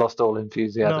 he just lost all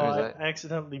enthusiasm. No, I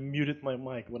accidentally muted my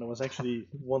mic when I was actually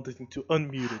wanting to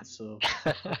unmute it. So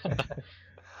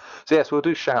yes, we'll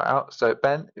do shout out. So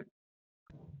Ben,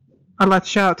 I'd like to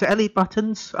shout out to Ellie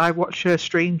Buttons. I watch her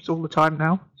streams all the time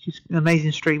now. She's an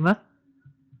amazing streamer.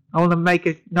 I want to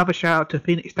make another shout out to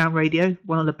Phoenix Down Radio,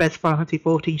 one of the best Final Fantasy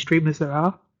 14 streamers there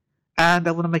are. And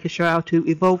I want to make a shout out to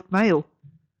Evolved Male,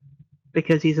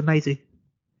 because he's amazing.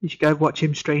 You should go watch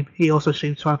him stream. He also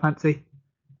streams Final Fantasy.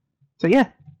 So yeah.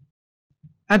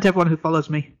 And to everyone who follows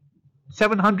me.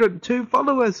 702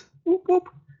 followers! Whoop whoop!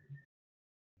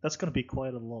 That's going to be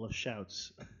quite a lot of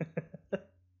shouts.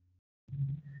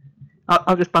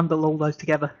 I'll just bundle all those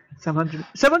together.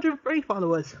 703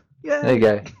 followers! Yeah. There you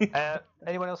go.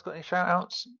 Anyone else got any shout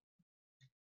outs?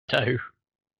 No.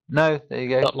 No, there you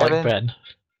go. Not like Ben.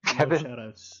 Kevin? No shout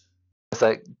outs. It's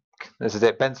like, this is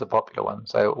it. Ben's the popular one,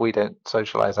 so we don't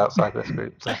socialise outside this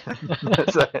group. So,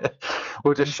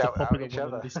 we'll just shout out at each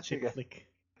other.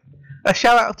 A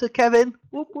shout out to Kevin.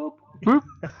 Whoop whoop. Whoop.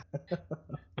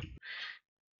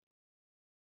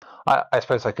 I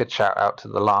suppose I could shout out to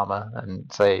the llama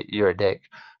and say you're a dick,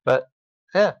 but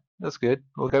yeah, that's good.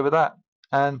 We'll go with that,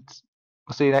 and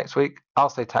we'll see you next week. I'll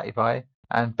say tatty bye,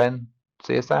 and Ben,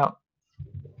 see us out.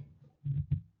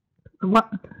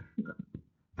 What?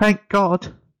 Thank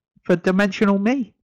God for dimensional me.